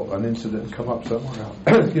will an incident come up somewhere else?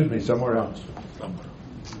 Excuse me, somewhere else.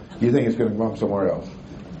 You think it's going to come up somewhere else?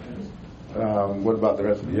 What about the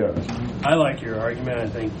rest of you? I like your argument. I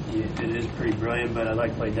think it is pretty brilliant, but I'd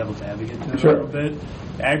like to play devil's advocate to it Sure. a little bit.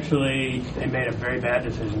 Actually, they made a very bad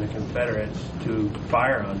decision, the Confederates, to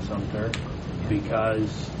fire on Sumter,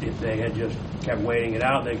 because if they had just kept waiting it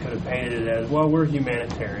out, they could have painted it as, well, we're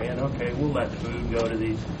humanitarian. Okay, we'll let food go to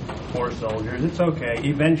these poor soldiers. It's okay.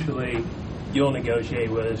 Eventually, you'll negotiate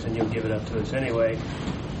with us and you'll give it up to us anyway.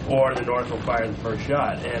 Or the North will fire the first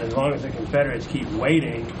shot. And as long as the Confederates keep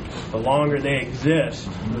waiting, the longer they exist,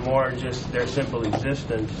 the more just their simple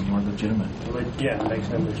existence. More legitimate. Yeah, it makes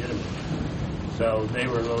them legitimate. So they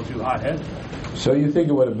were a little too hot-headed. So you think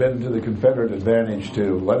it would have been to the Confederate advantage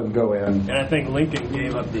to let them go in? And I think Lincoln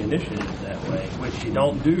gave up the initiative that way, which you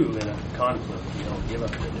don't do in a conflict. You don't give up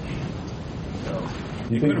the initiative. So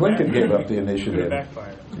You think Lincoln gave up the initiative?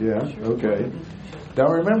 Backfire. Yeah, okay. Now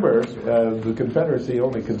remember, the Confederacy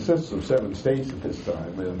only consists of 7 states at this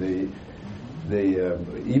time, and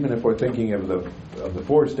even if we're thinking of the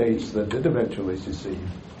 4 states that did eventually secede,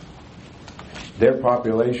 their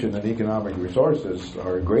population and economic resources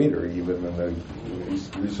are greater even than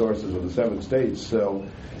the resources of the 7 states. So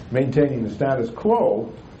maintaining the status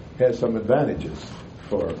quo has some advantages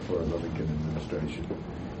for the Lincoln administration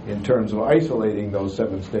in terms of isolating those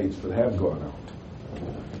 7 states that have gone out.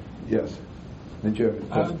 Yes. Did you have a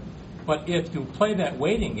question? But if you play that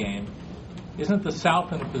waiting game, isn't the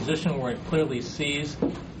South in a position where it clearly sees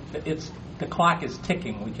that the clock is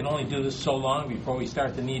ticking? We can only do this so long before we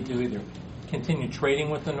start to need to either continue trading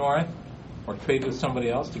with the North or trade with somebody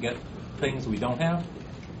else to get things we don't have?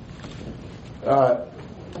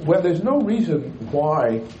 Well, there's no reason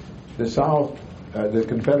why the South, the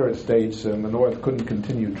Confederate States and the North couldn't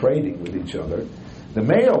continue trading with each other. The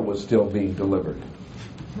mail was still being delivered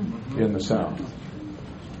in the South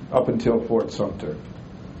up until Fort Sumter.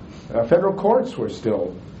 Federal courts were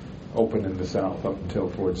still open in the South up until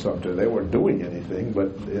Fort Sumter. They weren't doing anything,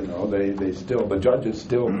 but they still, the judges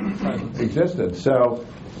still existed. So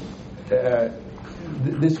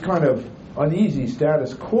this kind of uneasy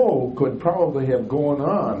status quo could probably have gone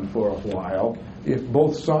on for a while if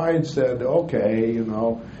both sides said, okay,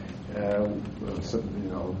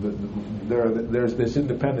 there's this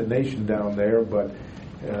independent nation down there, but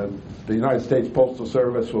the United States Postal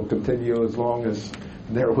Service will continue as long as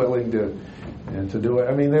they're willing to do it.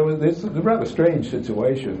 I mean, this is a rather strange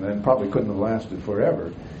situation and probably couldn't have lasted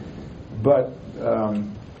forever. But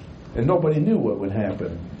and nobody knew what would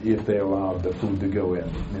happen if they allowed the food to go in.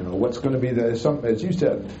 What's going to be as you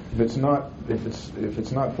said, if it's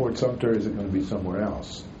not Fort Sumter, is it going to be somewhere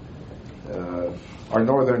else? Our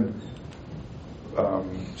northern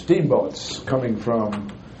steamboats coming from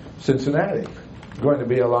Cincinnati going to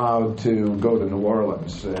be allowed to go to New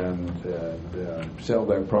Orleans and sell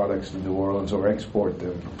their products to New Orleans or export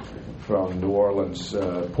them from New Orleans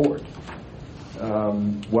port.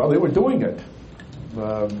 Well, they were doing it.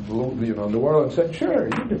 New Orleans said, sure,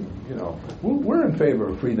 we're in favor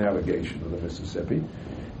of free navigation of the Mississippi,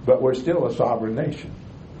 but we're still a sovereign nation.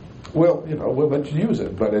 We'll let you use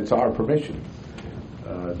it, but it's our permission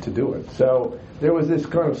to do it. So there was this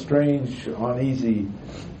kind of strange, uneasy,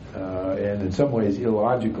 and in some ways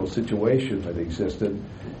illogical situation that existed,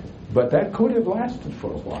 but that could have lasted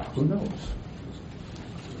for a while. Who knows?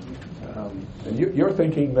 And you're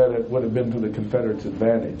thinking that it would have been to the Confederates'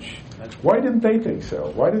 advantage. Why didn't they think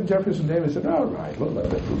so? Why didn't Jefferson Davis say, all right, we'll let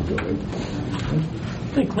that food go in?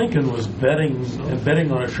 I think Lincoln was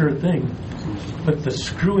betting on a sure thing, but the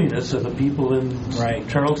screwiness of the people in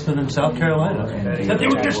Charleston and South Carolina, that they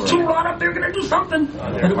were just too wrought up, they were going to do something,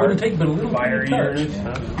 and it wouldn't take but a little fire to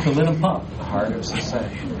let them pop. The heart of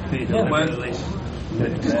secession. I'm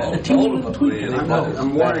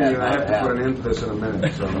warning you, I have to put an end to this in a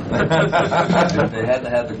minute. So. They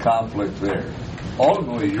hadn't had the conflict there.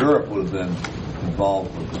 Ultimately, Europe would have been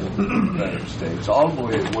involved with the Confederate States.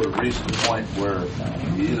 Ultimately, it would have reached the point where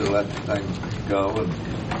you either let the thing go and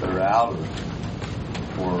they're out,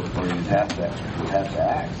 or you'd have to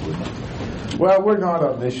act, wouldn't it? Well, we're not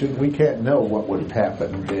omniscient. We can't know what would have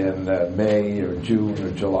happened in May or June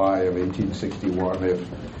or July of 1861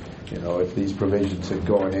 if these provisions had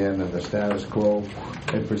gone in and the status quo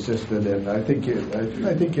had persisted. And I think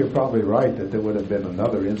you're probably right that there would have been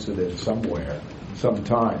another incident somewhere,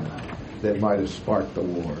 sometime, that might have sparked the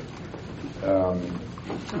war.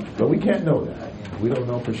 But we can't know that. We don't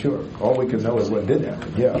know for sure. All we can know is what did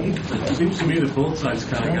happen. Yeah. It seems to me that both sides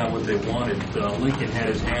kind of got what they wanted. Lincoln had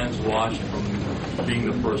his hands washed from being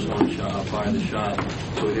the first one to fire the shot,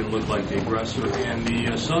 so he didn't look like the aggressor. And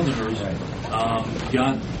the Southerners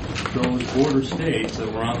got those border states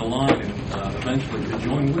that were on the line and eventually to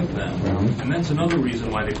join with them. Mm-hmm. And that's another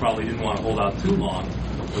reason why they probably didn't want to hold out too long,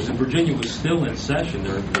 was that Virginia was still in session,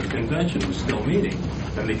 their convention was still meeting,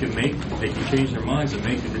 and they can change their minds and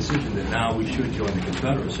make the decision that now we should join the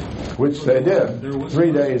Confederacy. Which they did.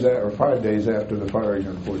 3 days or 5 days after the firing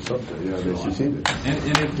of Fort Sumter, they seceded.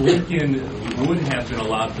 And if Lincoln would have been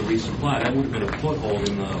allowed to resupply, that would have been a foothold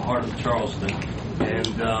in the heart of Charleston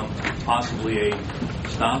and possibly a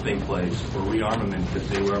stopping place for rearmament if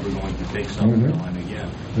they were ever going to take Sumter line again.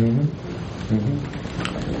 Mm-hmm.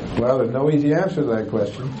 Mm-hmm. Well, there's no easy answer to that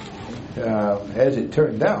question. As it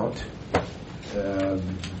turned out,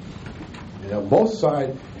 both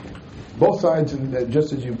sides, and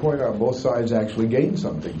just as you point out, both sides actually gained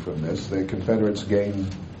something from this. The Confederates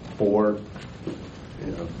gained 4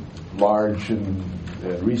 large and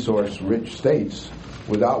resource-rich states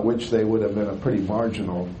without which they would have been a pretty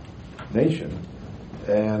marginal nation.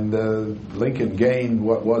 And Lincoln gained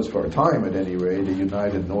what was, for a time at any rate, a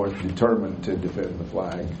united North determined to defend the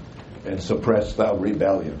flag and suppress the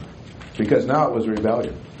rebellion. Because now it was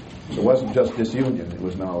rebellion. It wasn't just disunion, it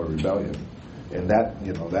was now a rebellion. And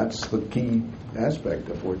that's the key aspect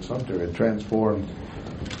of Fort Sumter. It transformed,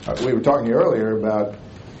 we were talking earlier about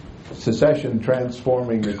secession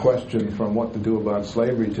transforming the question from what to do about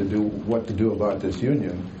slavery to what to do about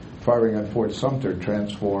disunion. Firing on Fort Sumter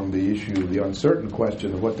transformed the issue, the uncertain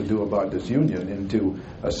question of what to do about disunion, into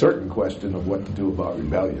a certain question of what to do about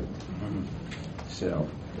rebellion. So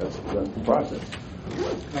that's the process.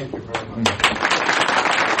 Thank you very much.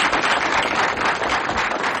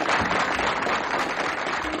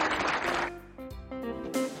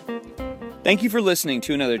 Thank you for listening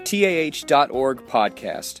to another TAH.org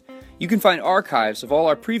podcast. You can find archives of all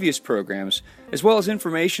our previous programs, as well as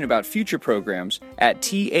information about future programs at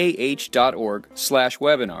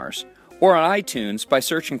tah.org/webinars, or on iTunes by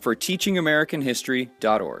searching for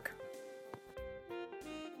teachingamericanhistory.org.